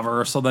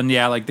whatever. So then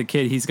the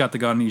kid, he's got the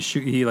gun. And he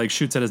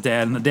shoots at his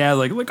dad, and the dad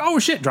oh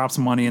shit, drops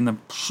some money, and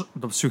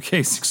the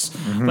suitcase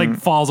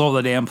falls over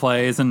the damn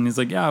place, and he's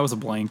yeah, it was a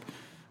blank,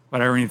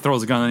 whatever. And he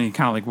throws the gun, and he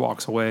kind of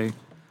walks away.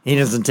 He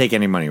doesn't take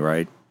any money,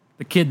 right?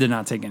 The kid did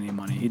not take any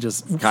money. He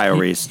just Kyle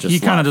Reese he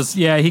kind of he's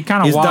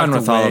walked done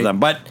with away. all of them,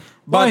 but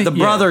the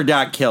brother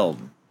got killed.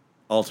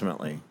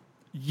 ultimately?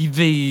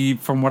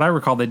 From what I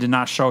recall, they did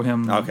not show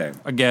him. Okay.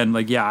 Again,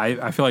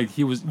 I feel like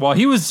he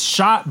was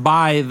shot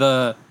by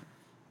the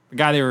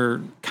guy they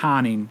were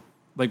conning,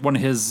 like one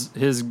of his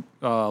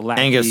lackeys.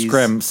 Angus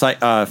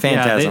Scrimm,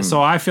 Phantasm. Yeah,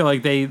 so I feel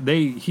like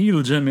he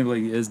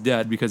legitimately is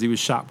dead because he was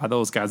shot by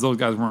those guys. Those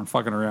guys weren't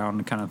fucking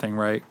around, kind of thing,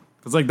 right?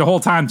 Because like the whole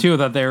time too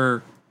that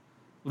they're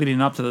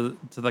leading up to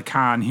the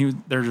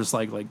con, they're just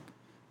like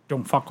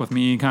don't fuck with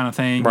me, kind of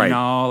thing, right. You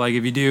know, like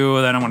if you do,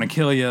 then I'm gonna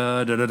kill you,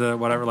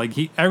 whatever. Like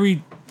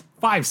every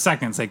 5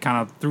 seconds they kind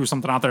of threw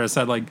something out there that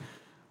said like,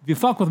 if you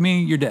fuck with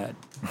me, you're dead.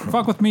 You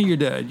fuck with me, you're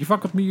dead. You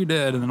fuck with me, you're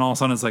dead. And then all of a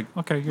sudden it's like,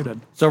 okay, you're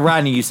dead. So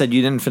Rodney, you said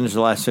you didn't finish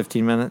the last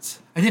 15 minutes?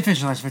 I did finish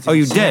the last 15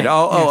 minutes. Oh, you did?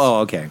 Oh,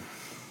 okay.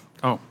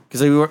 Oh.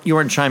 Because you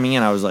weren't chiming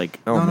in. I was like,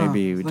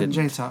 maybe we didn't.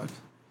 Jay talk.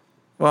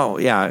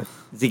 Well, yeah.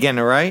 Is he getting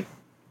it right?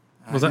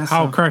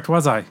 How correct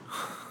was I?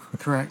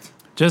 Correct.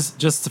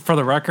 Just for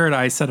the record,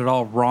 I said it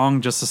all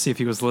wrong just to see if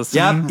he was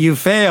listening. Yep, you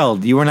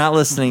failed. You were not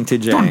listening to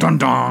Jay. Dun, dun,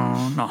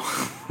 dun. No.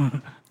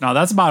 No,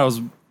 that's about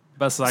as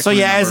best as I can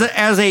remember.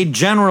 As a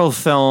general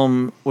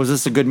film, was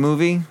this a good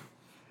movie?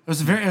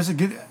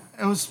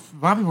 It was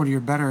probably one of your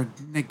better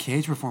Nick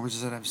Cage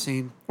performances that I've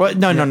seen. Well,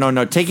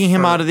 no. Taking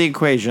him out of the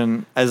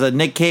equation as a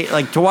Nick Cage,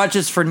 like to watch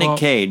this for Nick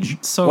Cage,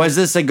 was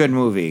this a good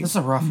movie? This is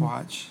a rough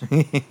watch.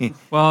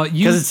 Well,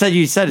 because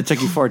you said it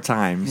took you 4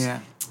 times.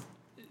 Yeah.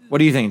 What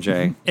do you think,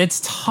 Jay?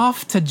 It's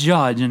tough to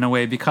judge in a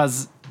way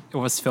because it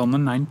was filmed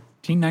in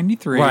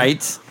 1993.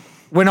 Right.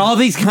 When all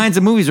these kinds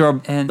of movies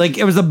were, like,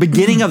 it was the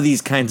beginning of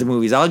these kinds of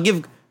movies. I'll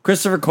give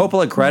Christopher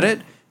Coppola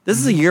credit. This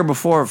is a year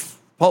before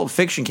Pulp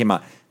Fiction came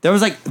out. There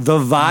was, like, the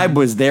vibe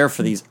was there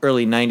for these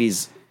early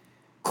 90s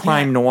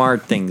crime noir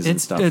things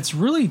and stuff. It's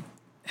really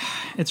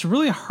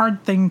a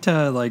hard thing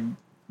to, like,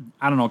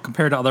 I don't know,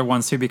 compare to other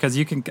ones, too, because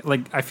you can,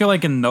 like, I feel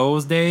like in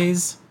those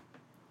days,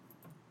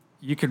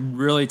 you could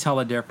really tell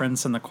a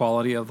difference in the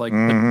quality of, like,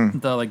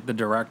 the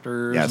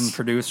directors and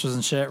producers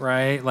and shit,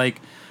 right?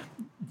 Like,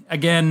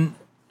 again,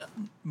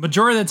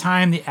 majority of the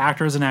time, the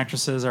actors and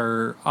actresses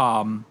are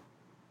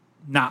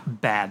not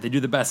bad. They do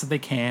the best that they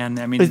can.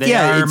 I mean,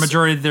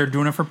 they're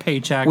doing it for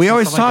paychecks. We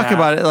always talk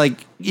about it,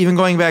 like, even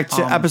going back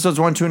to episodes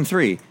 1, 2, and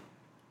 3.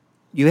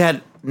 You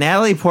had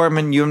Natalie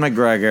Portman, Ewan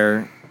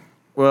McGregor.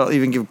 Well,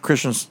 even give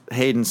Christian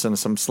Haydenson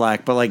some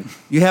slack, but like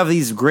you have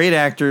these great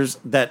actors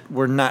that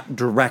were not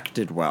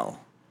directed well.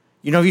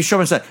 You know, if you show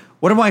them and say,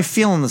 "What am I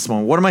feeling this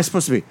moment? What am I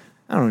supposed to be?"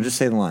 I don't know, just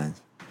say the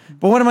lines.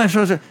 But what am I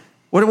supposed to?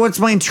 What's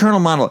my internal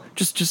monologue?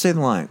 Just say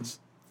the lines.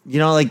 You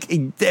know, like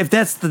if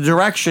that's the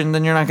direction,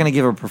 then you're not going to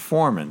give a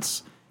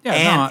performance.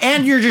 Yeah,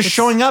 and you're just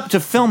showing up to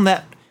film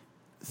that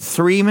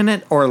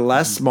 3-minute or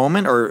less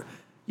moment, or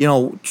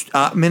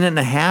minute and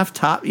a half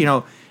top. You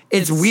know.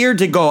 It's weird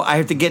to go, I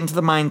have to get into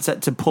the mindset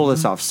to pull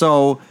this off.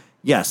 So,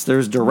 yes,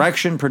 there's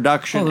direction,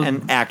 production,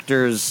 and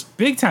actors.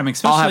 Big time,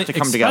 all have to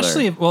come together.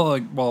 Especially,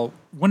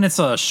 when it's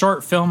a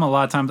short film, a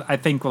lot of times I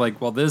think,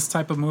 this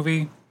type of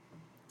movie,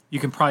 you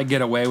can probably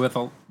get away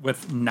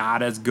with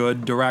not as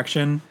good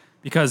direction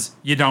because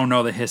you don't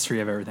know the history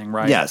of everything,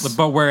 right? Yes.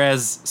 But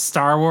whereas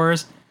Star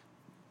Wars,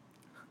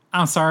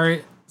 I'm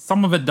sorry,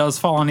 some of it does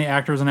fall on the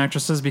actors and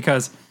actresses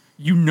because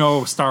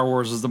Star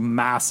Wars is a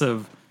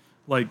massive,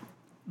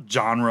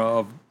 genre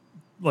of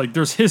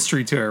there's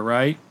history to it,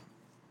 right?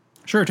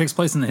 Sure, it takes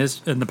place in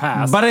the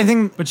past, but I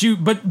think,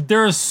 but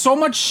there's so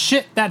much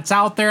shit that's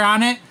out there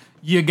on it.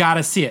 You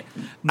gotta see it.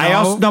 I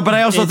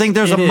also think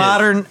there's a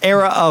modern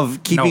era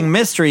of keeping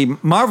mystery.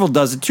 Marvel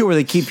does it too, where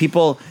they give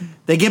people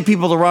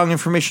the wrong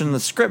information in the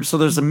script, so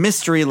there's a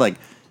mystery.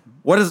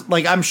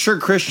 I'm sure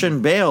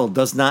Christian Bale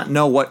does not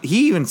know what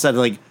he even said.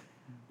 Like,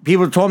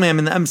 people told me I'm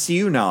in the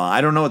MCU now. I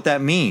don't know what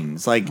that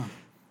means.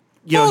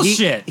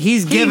 Bullshit. He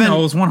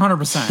knows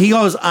 100%. He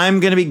goes,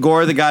 I'm going to be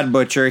Gore the God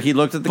Butcher. He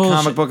looked at the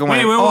comic book and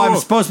went, I'm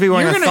supposed to be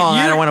wearing a thong.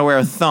 I don't want to wear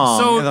a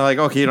thong. And they're like,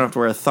 okay, you don't have to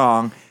wear a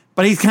thong.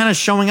 But he's kind of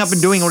showing up and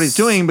doing what he's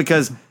doing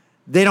because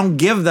they don't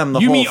give them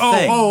the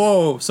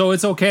whole thing. So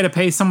it's okay to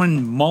pay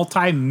someone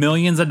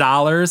multi-millions of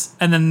dollars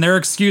and then their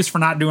excuse for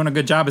not doing a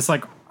good job is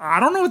like, I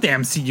don't know what the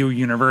MCU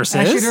universe is.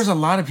 Actually, there's a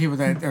lot of people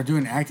that are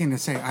doing acting that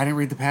say, I didn't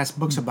read the past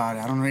books about it.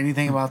 I don't know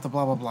anything about the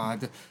blah, blah, blah.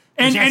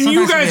 And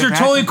you guys are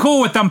totally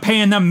cool with them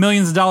paying them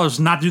millions of dollars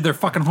not to do their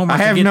fucking homework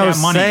to get that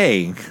money.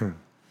 Say.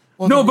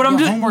 Well, no, but I'm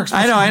just.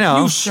 I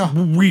know.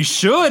 We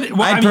should.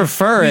 Well, I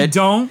prefer it. We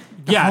don't.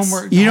 Yes.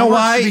 You know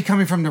why? Should be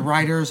coming from the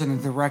writers and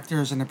the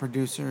directors and the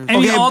producers. I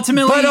mean,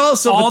 ultimately,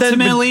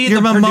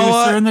 the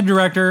producer and the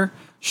director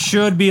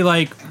should be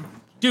like,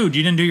 dude,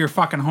 you didn't do your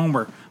fucking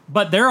homework.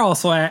 But they're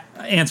also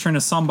answering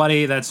to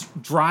somebody that's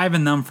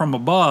driving them from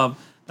above.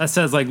 That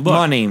says, look,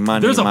 money,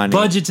 there's a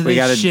budget to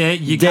this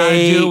shit. You got to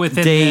do it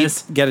within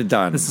this. Get it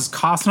done. This is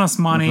costing us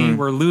money. Mm-hmm.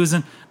 We're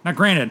losing. Now,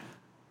 granted,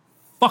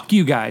 fuck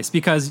you guys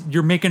because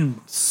you're making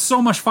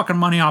so much fucking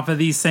money off of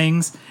these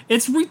things.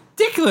 It's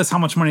ridiculous how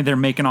much money they're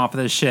making off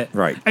of this shit.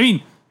 Right. I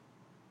mean,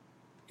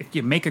 if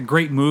you make a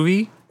great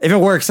movie. If it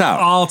works out.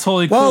 All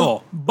totally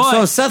cool. But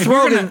so Seth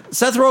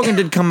Rogen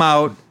did come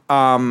out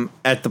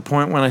at the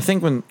point when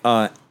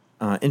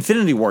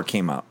Infinity War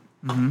came out.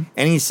 and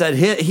he said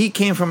he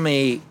came from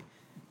he's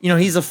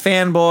a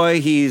fanboy,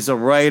 he's a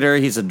writer,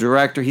 he's a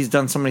director, he's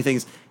done so many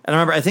things. And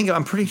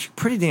I'm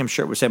pretty damn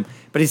sure it was him.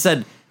 But he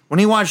said when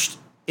he watched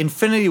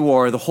Infinity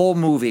War, the whole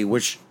movie,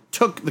 which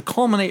took the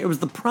culminate, it was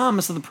the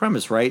promise of the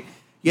premise, right?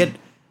 You had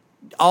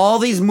all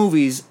these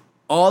movies,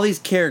 all these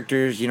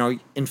characters, you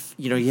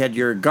had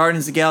your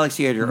Guardians of the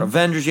Galaxy, you had your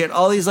Avengers, you had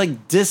all these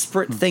like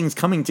disparate things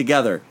coming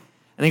together.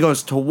 And he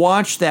goes, to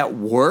watch that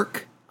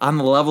work on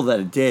the level that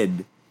it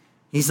did,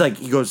 he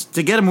goes,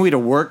 to get a movie to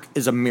work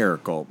is a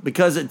miracle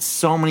because it's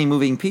so many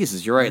moving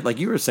pieces. You're right. Like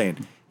you were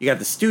saying, you got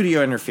the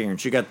studio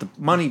interference, you got the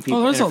money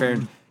people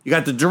interference. You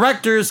got the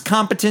director's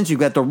competence. You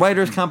got the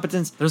writer's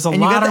competence. There's a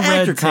lot of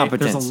red tape.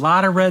 There's a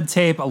lot of red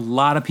tape. A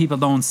lot of people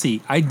don't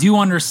see. I do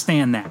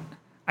understand that.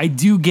 I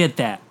do get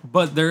that.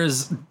 But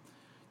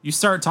you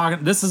start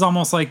talking. This is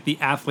almost like the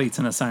athletes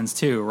in a sense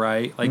too,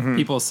 right? Like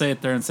people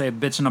sit there and say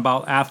bitching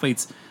about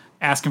athletes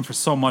asking for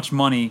so much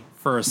money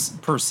per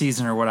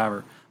season or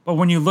whatever. But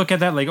when you look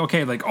at that,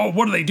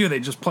 what do? They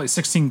just play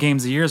 16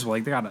 games a year. So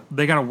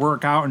they gotta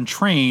work out and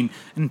train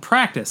and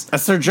practice.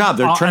 That's their job.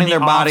 They're turning their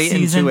body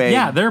into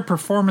their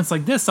performance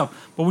like this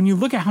stuff. But when you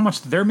look at how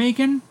much they're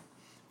making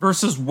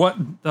versus what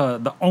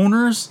the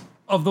owners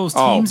of those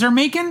teams are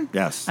making,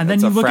 yes, and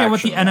then you look at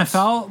what the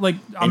NFL,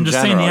 I'm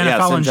just saying the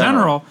NFL in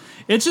general,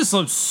 it just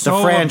looks so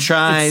the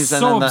franchise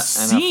and then the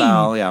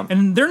NFL, yeah,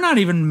 and they're not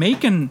even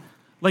making.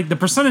 Like the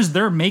percentage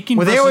they're making.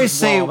 Well, they always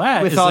say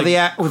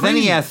with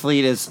any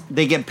athlete is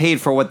they get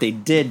paid for what they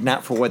did,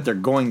 not for what they're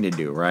going to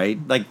do, right?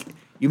 Like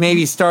you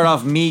maybe start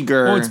off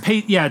meager. Well, it's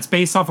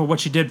based off of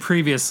what you did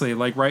previously,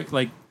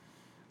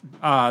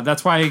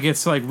 that's why it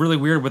gets really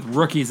weird with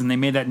rookies, and they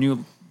made that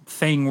new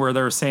thing where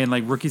they were saying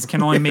rookies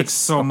can only make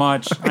so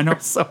much. I know,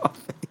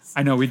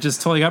 I know, we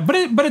just totally got, but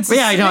it's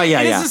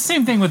the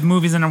same thing with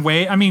movies in a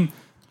way. I mean.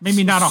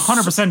 Maybe not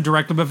 100%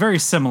 directly, but very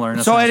similar.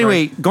 So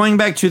anyway, going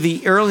back to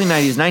the early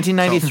 90s,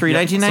 1993,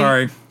 1990.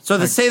 Sorry. So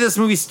they say this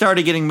movie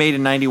started getting made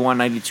in 91,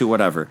 92,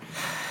 whatever.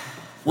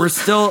 We're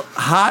still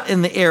hot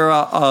in the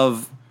era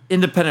of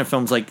independent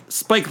films. Like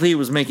Spike Lee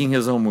was making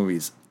his own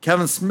movies.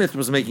 Kevin Smith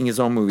was making his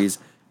own movies.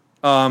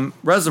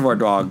 Reservoir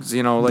Dogs,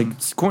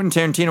 Quentin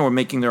Tarantino were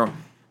making their own.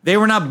 They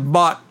were not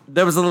bought.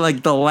 That was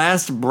the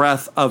last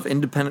breath of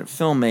independent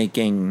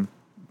filmmaking,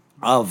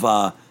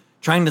 of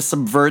trying to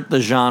subvert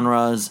the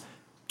genres.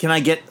 Can I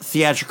get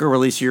theatrical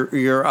release? Your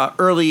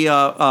early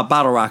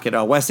Bottle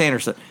Rocket, Wes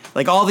Anderson.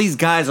 All these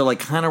guys are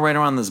kind of right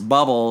around this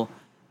bubble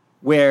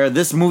where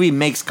this movie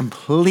makes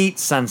complete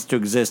sense to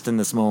exist in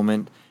this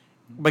moment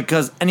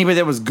because anybody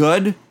that was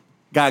good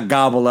got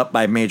gobbled up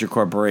by major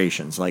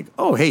corporations.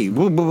 Oh, hey,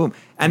 boom, boom, boom.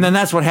 And then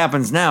that's what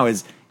happens now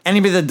is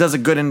anybody that does a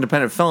good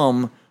independent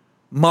film,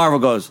 Marvel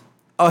goes,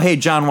 oh, hey,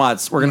 John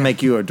Watts, we're going to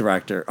make you a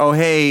director. Oh,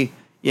 hey,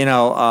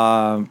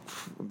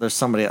 there's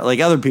somebody,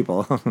 other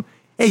people.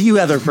 Hey, you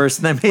other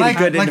person that made a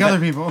good other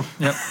people.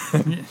 Yep.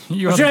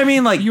 You know what I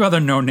mean? You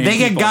other no-name they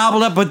get people.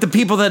 gobbled up, but the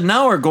people that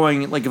now are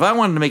going, if I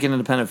wanted to make an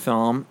independent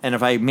film, and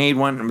if I made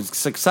one and was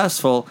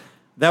successful,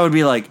 that would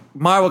be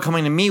Marvel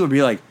coming to me would be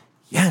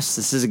yes,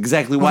 this is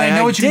exactly why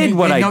I did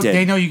what I did.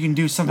 They know you can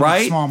do something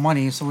with small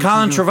money. So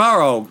Colin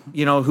Trevorrow,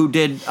 who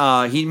did,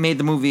 he made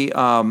the movie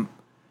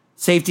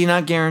Safety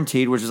Not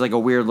Guaranteed, which is a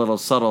weird little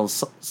subtle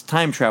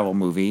time travel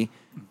movie.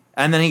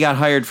 And then he got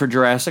hired for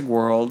Jurassic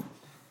World.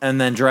 And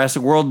then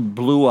Jurassic World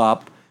blew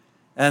up.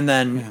 And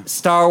then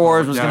Star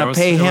Wars was going to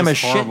pay him a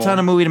shit ton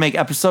of movie to make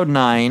Episode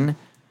 9.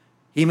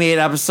 He made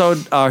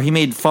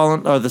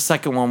the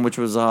second one, which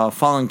was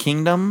Fallen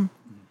Kingdom.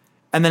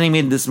 And then he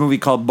made this movie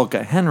called Book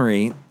of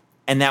Henry.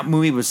 And that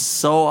movie was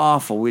so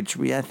awful, which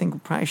I think we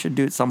probably should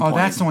do at some point. Oh,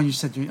 that's the one you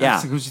said.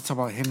 Yeah. Who's you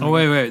talking about him? Oh,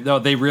 wait. No,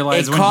 they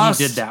realized when he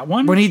did that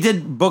one? When he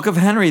did Book of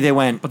Henry, they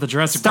went... But the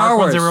Jurassic Park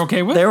ones they were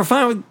okay with? They were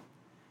fine with...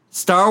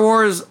 Star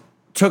Wars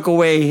took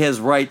away his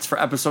rights for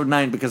Episode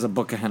 9 because of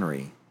Book of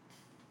Henry.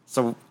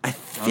 So I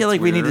feel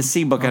we need to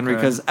see Book of Henry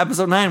because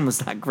Episode 9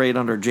 was not great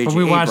under J.J.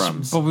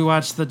 Abrams. But we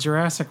watched the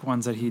Jurassic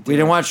ones that he did.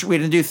 We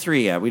didn't do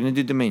 3 yet. We didn't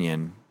do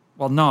Dominion.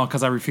 Well, no,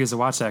 because I refuse to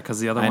watch that because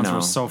the other ones were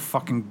so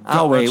fucking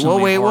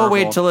We'll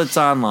wait till it's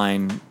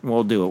online.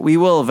 We'll do it. We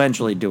will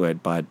eventually do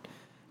it, but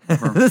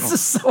this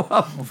is so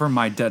awful. For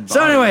my dead body.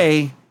 So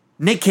anyway,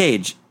 Nick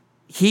Cage.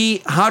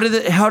 How did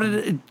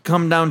it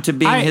come down to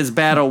being his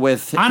battle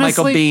with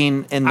Michael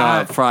Biehn in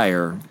The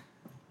Friar?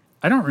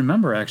 I don't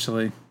remember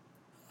actually.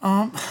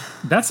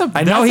 That's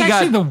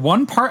actually the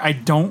one part I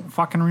don't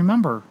fucking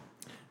remember.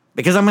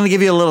 Because I'm going to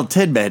give you a little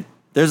tidbit.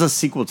 There's a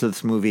sequel to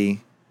this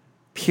movie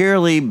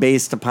purely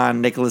based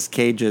upon Nicolas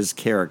Cage's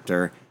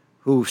character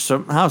who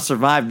somehow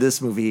survived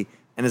this movie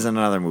and is in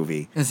another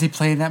movie. Does he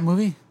play in that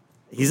movie?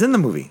 He's in the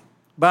movie.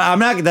 But I'm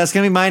not. That's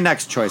going to be my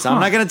next choice. I'm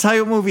not going to tell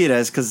you what movie it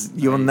is because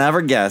you'll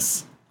never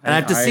guess. And I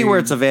have to see where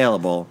it's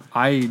available.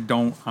 I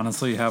don't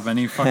honestly have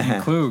any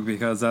fucking clue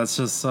because that's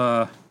just...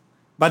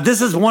 But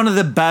this is one of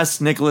the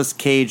best Nicolas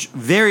Cage,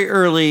 very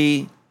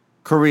early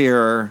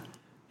career,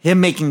 him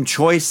making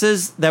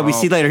choices that we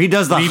see later. He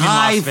does the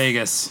Las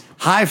Vegas.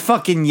 High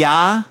fucking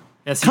yeah.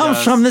 Yes, he comes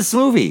does. from this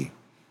movie.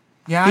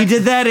 Yeah, he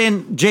did that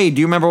in Jay.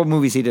 Do you remember what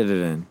movies he did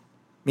it in?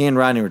 Me and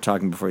Rodney were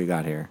talking before you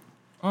got here.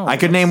 Oh, I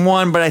could name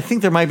one, but I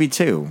think there might be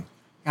two.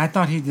 I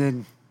thought he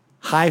did.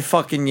 Hi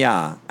fucking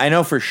yeah! I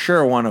know for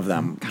sure one of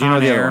them. Do you know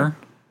the other one?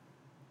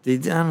 I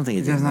don't think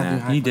he did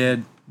that. He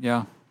did.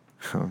 Yeah.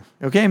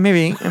 Okay,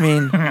 maybe. I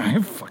mean, I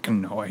have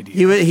fucking no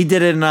idea. he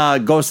did it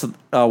in Ghost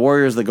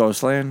Warriors of the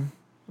Ghostland.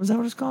 Was that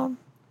what it's called?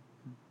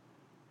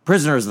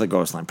 Prisoners of the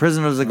Ghostland.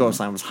 Prisoners of the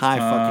Ghostland was Hi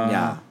fucking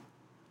yeah.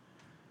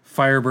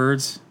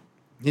 Firebirds.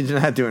 He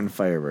did not do it in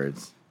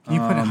Firebirds. Can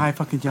you put a Hi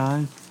fucking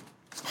John?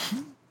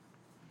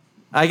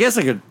 I guess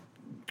I could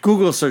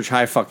Google search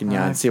Hi fucking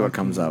yeah and see what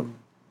comes up.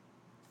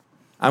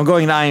 I'm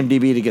going to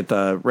IMDb to get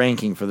the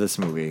ranking for this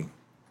movie.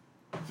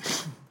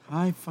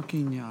 Hi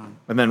fucking John.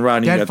 And then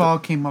Rodney. Deadfall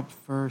came up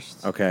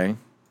first. Okay.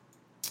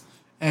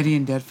 Eddie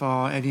and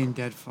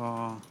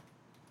Deadfall.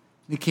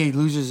 Nick Cage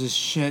loses his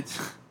shit.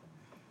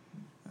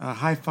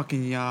 Hi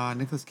fucking yeah.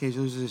 Nicolas Cage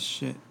loses his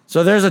shit.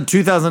 So there's a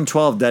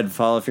 2012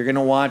 Deadfall. If you're going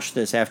to watch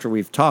this after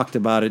we've talked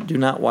about it, do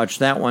not watch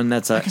that one.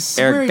 That's a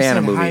Eric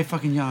Bana movie. Hi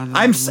fucking yeah.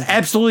 I'm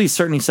absolutely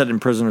certain he said in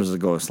Prisoners of the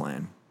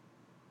Ghostland.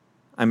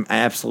 I'm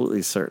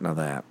absolutely certain of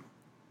that.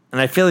 And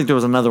I feel like there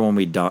was another one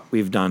we've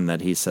done that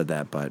he said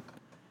that, but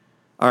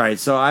all right.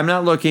 So I'm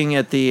not looking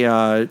at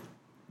the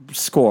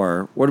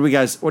score. What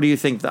do you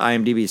think the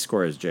IMDb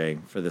score is, Jay,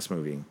 for this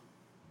movie?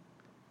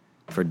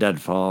 For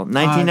Deadfall,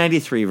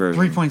 1993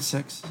 version.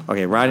 3.6.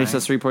 Okay, Rodney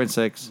says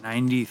 3.6.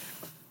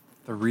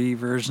 93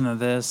 version of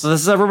this. So this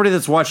is everybody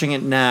that's watching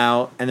it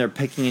now, and they're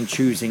picking and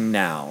choosing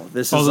now.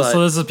 This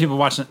is people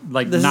watching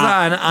like this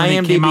not is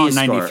an IMDb came out in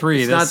score.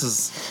 93. This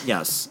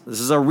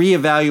is a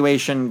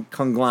reevaluation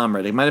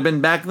conglomerate. It might have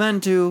been back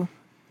then too.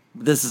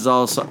 This is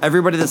also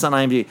everybody that's on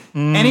IMDb.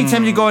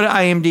 Anytime you go to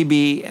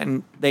IMDb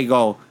and they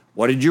go,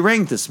 "What did you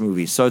rank this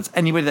movie?" So it's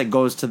anybody that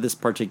goes to this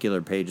particular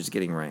page is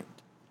getting ranked.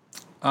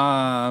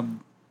 I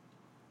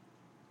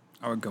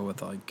would go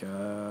with like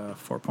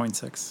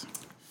 4.6.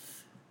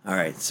 All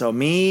right. So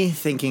me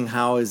thinking,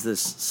 how is this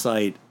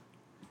site?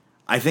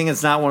 I think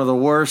it's not one of the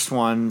worst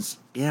ones.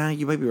 Yeah,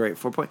 you might be right.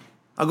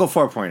 I'll go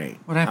 4.8.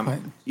 What I put?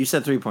 You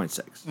said 3.6.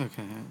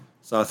 Okay.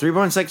 So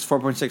 3.6,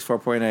 4.6,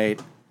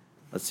 4.8.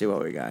 Let's see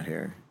what we got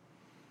here.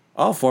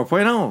 Oh,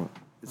 4.0.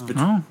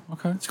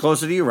 Okay. It's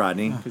closer to you,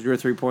 Rodney, because you were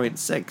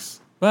 3.6.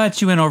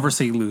 But you went over,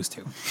 so you lose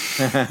too.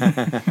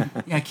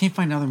 Yeah, I can't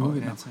find another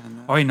movie that's on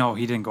that. Oh, no,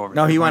 he didn't go over.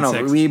 No, he went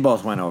over. We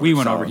both went over. We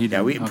went over. He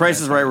did. Yeah, Price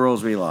is Right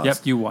rules. We lost. Yep,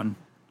 you won.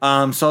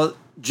 So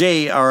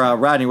Jay or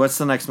Rodney, what's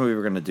the next movie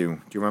we're gonna do?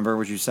 Do you remember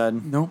what you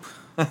said? Nope.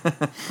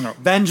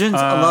 Vengeance,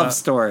 a love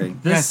story.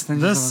 This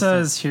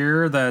says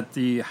here that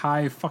the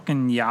Hi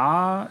fucking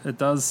yeah. It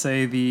does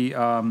say the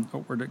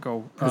where'd it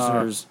go?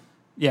 Prisoners.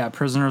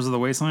 Prisoners of the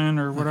Wasteland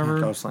or whatever.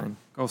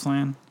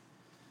 Ghostland.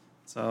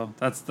 So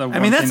that's the. I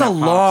mean, that's a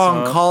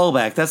long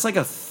callback. That's like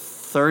a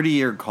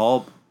 30-year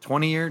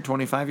 20-year,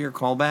 25-year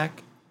callback.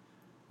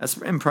 That's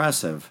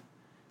impressive.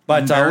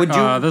 But would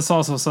you? This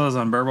also says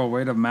unbearable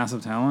weight of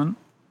massive talent.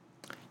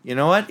 You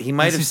know what? He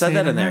might have said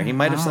that in there. He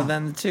might have said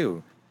that in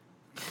too.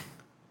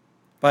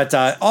 But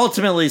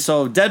ultimately,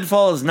 so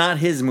Deadfall is not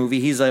his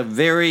movie. He's a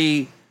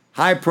very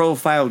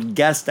high-profile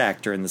guest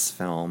actor in this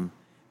film.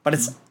 But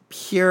it's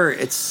pure.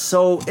 It's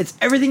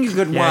everything you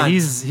could want.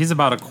 He's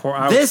about a quarter.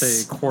 I would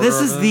say quarter.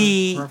 This is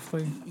the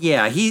roughly.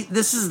 Yeah.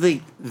 This is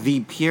the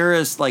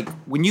purest. Like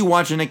when you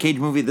watch a Nick Cage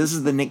movie, this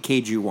is the Nick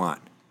Cage you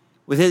want.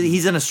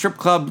 He's in a strip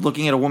club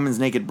looking at a woman's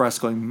naked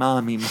breast, going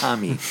 "Mommy,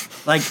 mommy."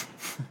 Like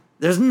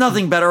there's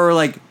nothing better. Or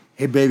like,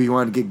 hey baby, you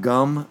want to get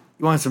gum?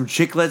 You want some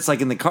chiclets? Like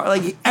in the car.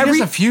 Like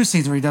there's a few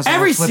scenes where he does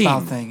every flip scene.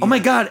 Out thing. Oh my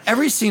god,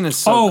 every scene is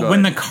so good.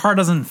 When the car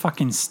doesn't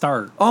fucking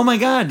start. Oh my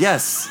god,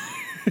 yes.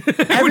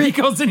 When he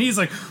goes in, he's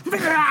like,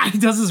 he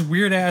does this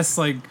weird ass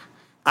like.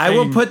 I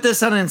will put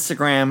this on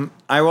Instagram.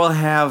 I will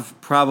have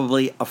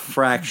probably a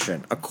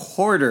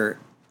quarter,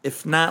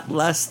 if not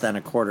less than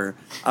a quarter,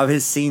 of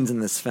his scenes in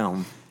this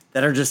film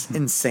that are just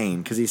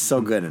insane because he's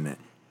so good in it.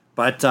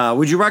 But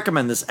would you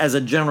recommend this as a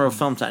general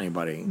film to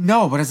anybody?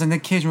 No, but as a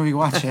Nick Cage movie,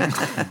 watch it.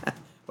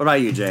 What about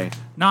you, Jay?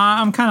 No,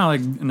 I'm kind of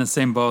like in the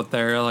same boat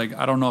there. Like,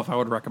 I don't know if I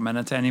would recommend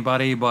it to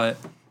anybody, but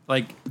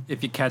like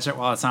if you catch it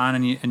while it's on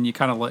and you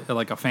kind of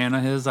like a fan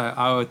of his,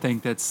 I would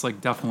think that's like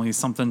definitely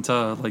something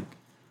to like.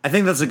 I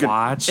think that's a good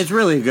watch. It's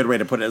really a good way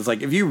to put it. It's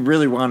like if you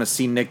really want to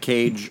see Nick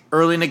Cage,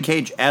 early Nick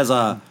Cage as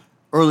a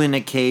early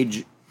Nick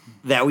Cage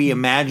that we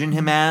imagine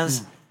him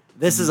as.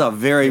 This is a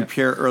very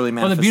pure early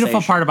manifestation. Well, the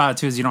beautiful part about it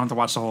too is you don't have to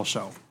watch the whole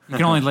show. You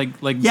can only like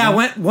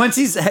once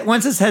his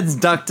head's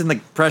ducked in the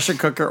pressure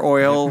cooker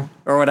oil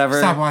or whatever.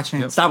 Stop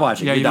watching. Stop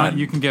watching. Yeah,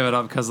 you can give it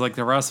up because like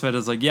the rest of it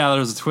is like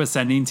there's a twist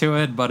ending to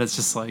it, but it's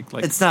just like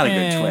it's not a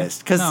good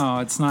twist because no,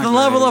 it's not the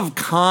level of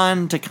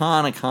con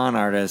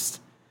artist.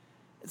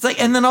 It's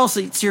like, and then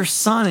also it's your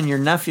son and your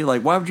nephew.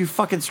 Like, why would you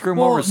fucking screw him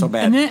over so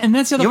bad? And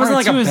that's the other he part wasn't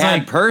like too, a is bad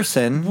like,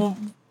 person. Well,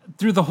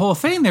 through the whole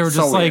thing, they were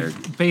just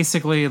like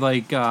basically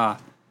like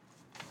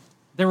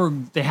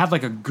they had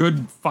like a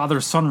good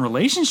father-son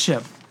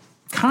relationship.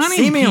 Conning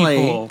Seemingly,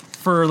 people.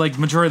 for like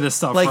majority of this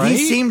stuff. Like right? he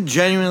seemed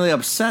genuinely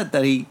upset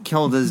that he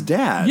killed his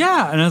dad.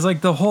 Yeah, and it was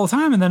like the whole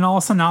time, and then all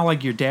of a sudden now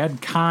like your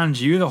dad conned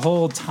you the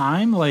whole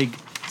time, like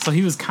so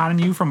he was conning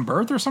you from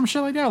birth or some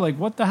shit like that. Like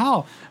what the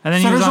hell? And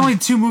then so there's only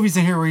 2 movies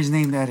in here where he's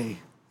named Eddie.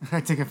 I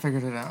think I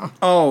figured it out.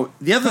 Oh,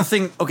 the other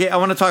thing. Okay, I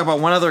want to talk about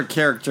one other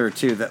character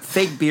too. That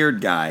fake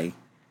beard guy.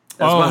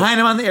 That's behind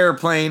him on the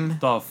airplane.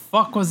 The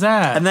fuck was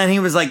that? And then he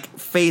was like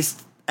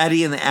faced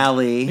Eddie in the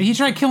alley. He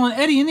tried killing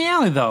Eddie in the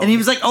alley though. And he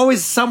was like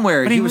always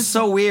somewhere. He was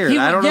so weird.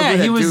 I don't know who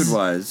that dude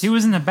was. He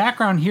was in the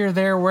background here,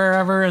 there,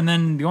 wherever. And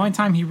then the only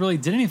time he really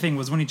did anything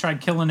was when he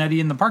tried killing Eddie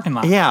in the parking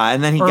lot. Yeah,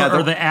 and then he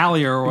got the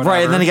alley or whatever.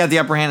 Right, and then he got the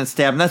upper hand and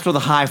stabbed. And that's where the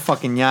high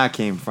fucking ya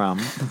came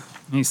from.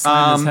 He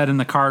slammed his head in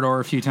the car door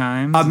a few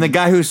times. The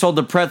guy who sold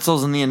the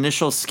pretzels in the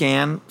initial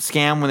scam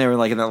when they were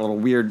like in that little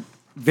weird,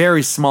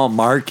 very small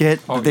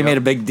market. They made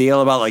a big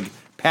deal about like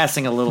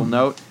passing a little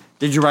note.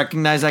 Did you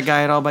recognize that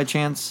guy at all by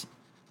chance?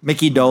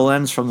 Mickey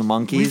Dolenz from the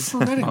Monkees.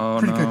 We've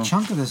already pretty good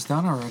chunk of this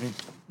done already.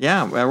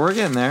 Yeah, we're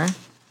getting there.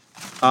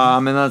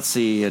 And let's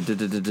see. I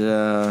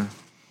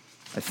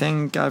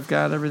think I've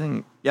got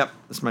everything. Yep,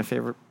 this is my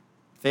favorite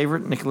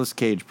Nicolas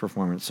Cage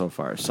performance so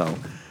far. So, all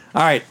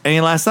right.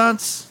 Any last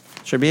thoughts?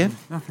 Should be it.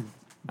 Nothing.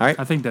 All right.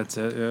 I think that's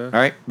it. Yeah. All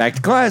right. Back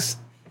to class.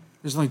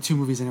 There's only 2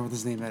 movies in here with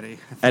his name Eddie.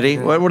 Eddie.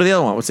 What are the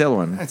other one? What's the other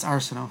one? It's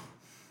Arsenal.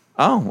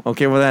 Oh,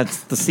 okay. Well,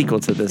 that's the sequel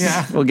to this.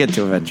 Yeah. We'll get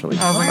to eventually.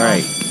 All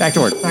right. Back to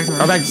work.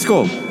 Or back to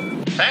school.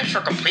 Thanks for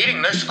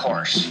completing this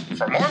course.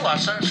 For more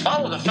lessons,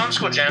 follow the Film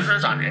School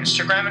Janitors on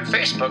Instagram and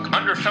Facebook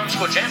under Film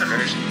School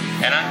Janitors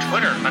and on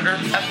Twitter under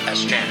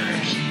FS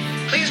Janitors.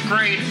 Please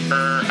rate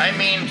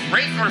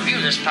and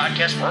review this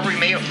podcast wherever you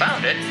may have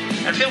found it,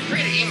 and feel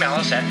free to email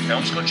us at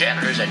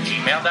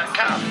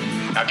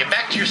filmschooljanitors@gmail.com. Now get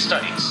back to your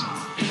studies.